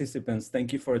studios participants,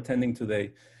 thank you for attending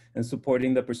today and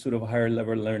supporting the pursuit of higher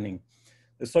level learning.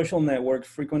 The social network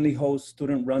frequently hosts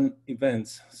student-run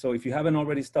events. So if you haven't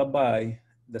already stopped by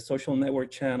the social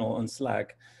network channel on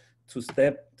Slack to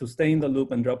stay in the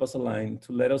loop and drop us a line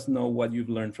to let us know what you've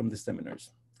learned from the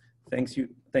seminars. Thank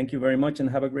you very much and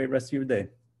have a great rest of your day.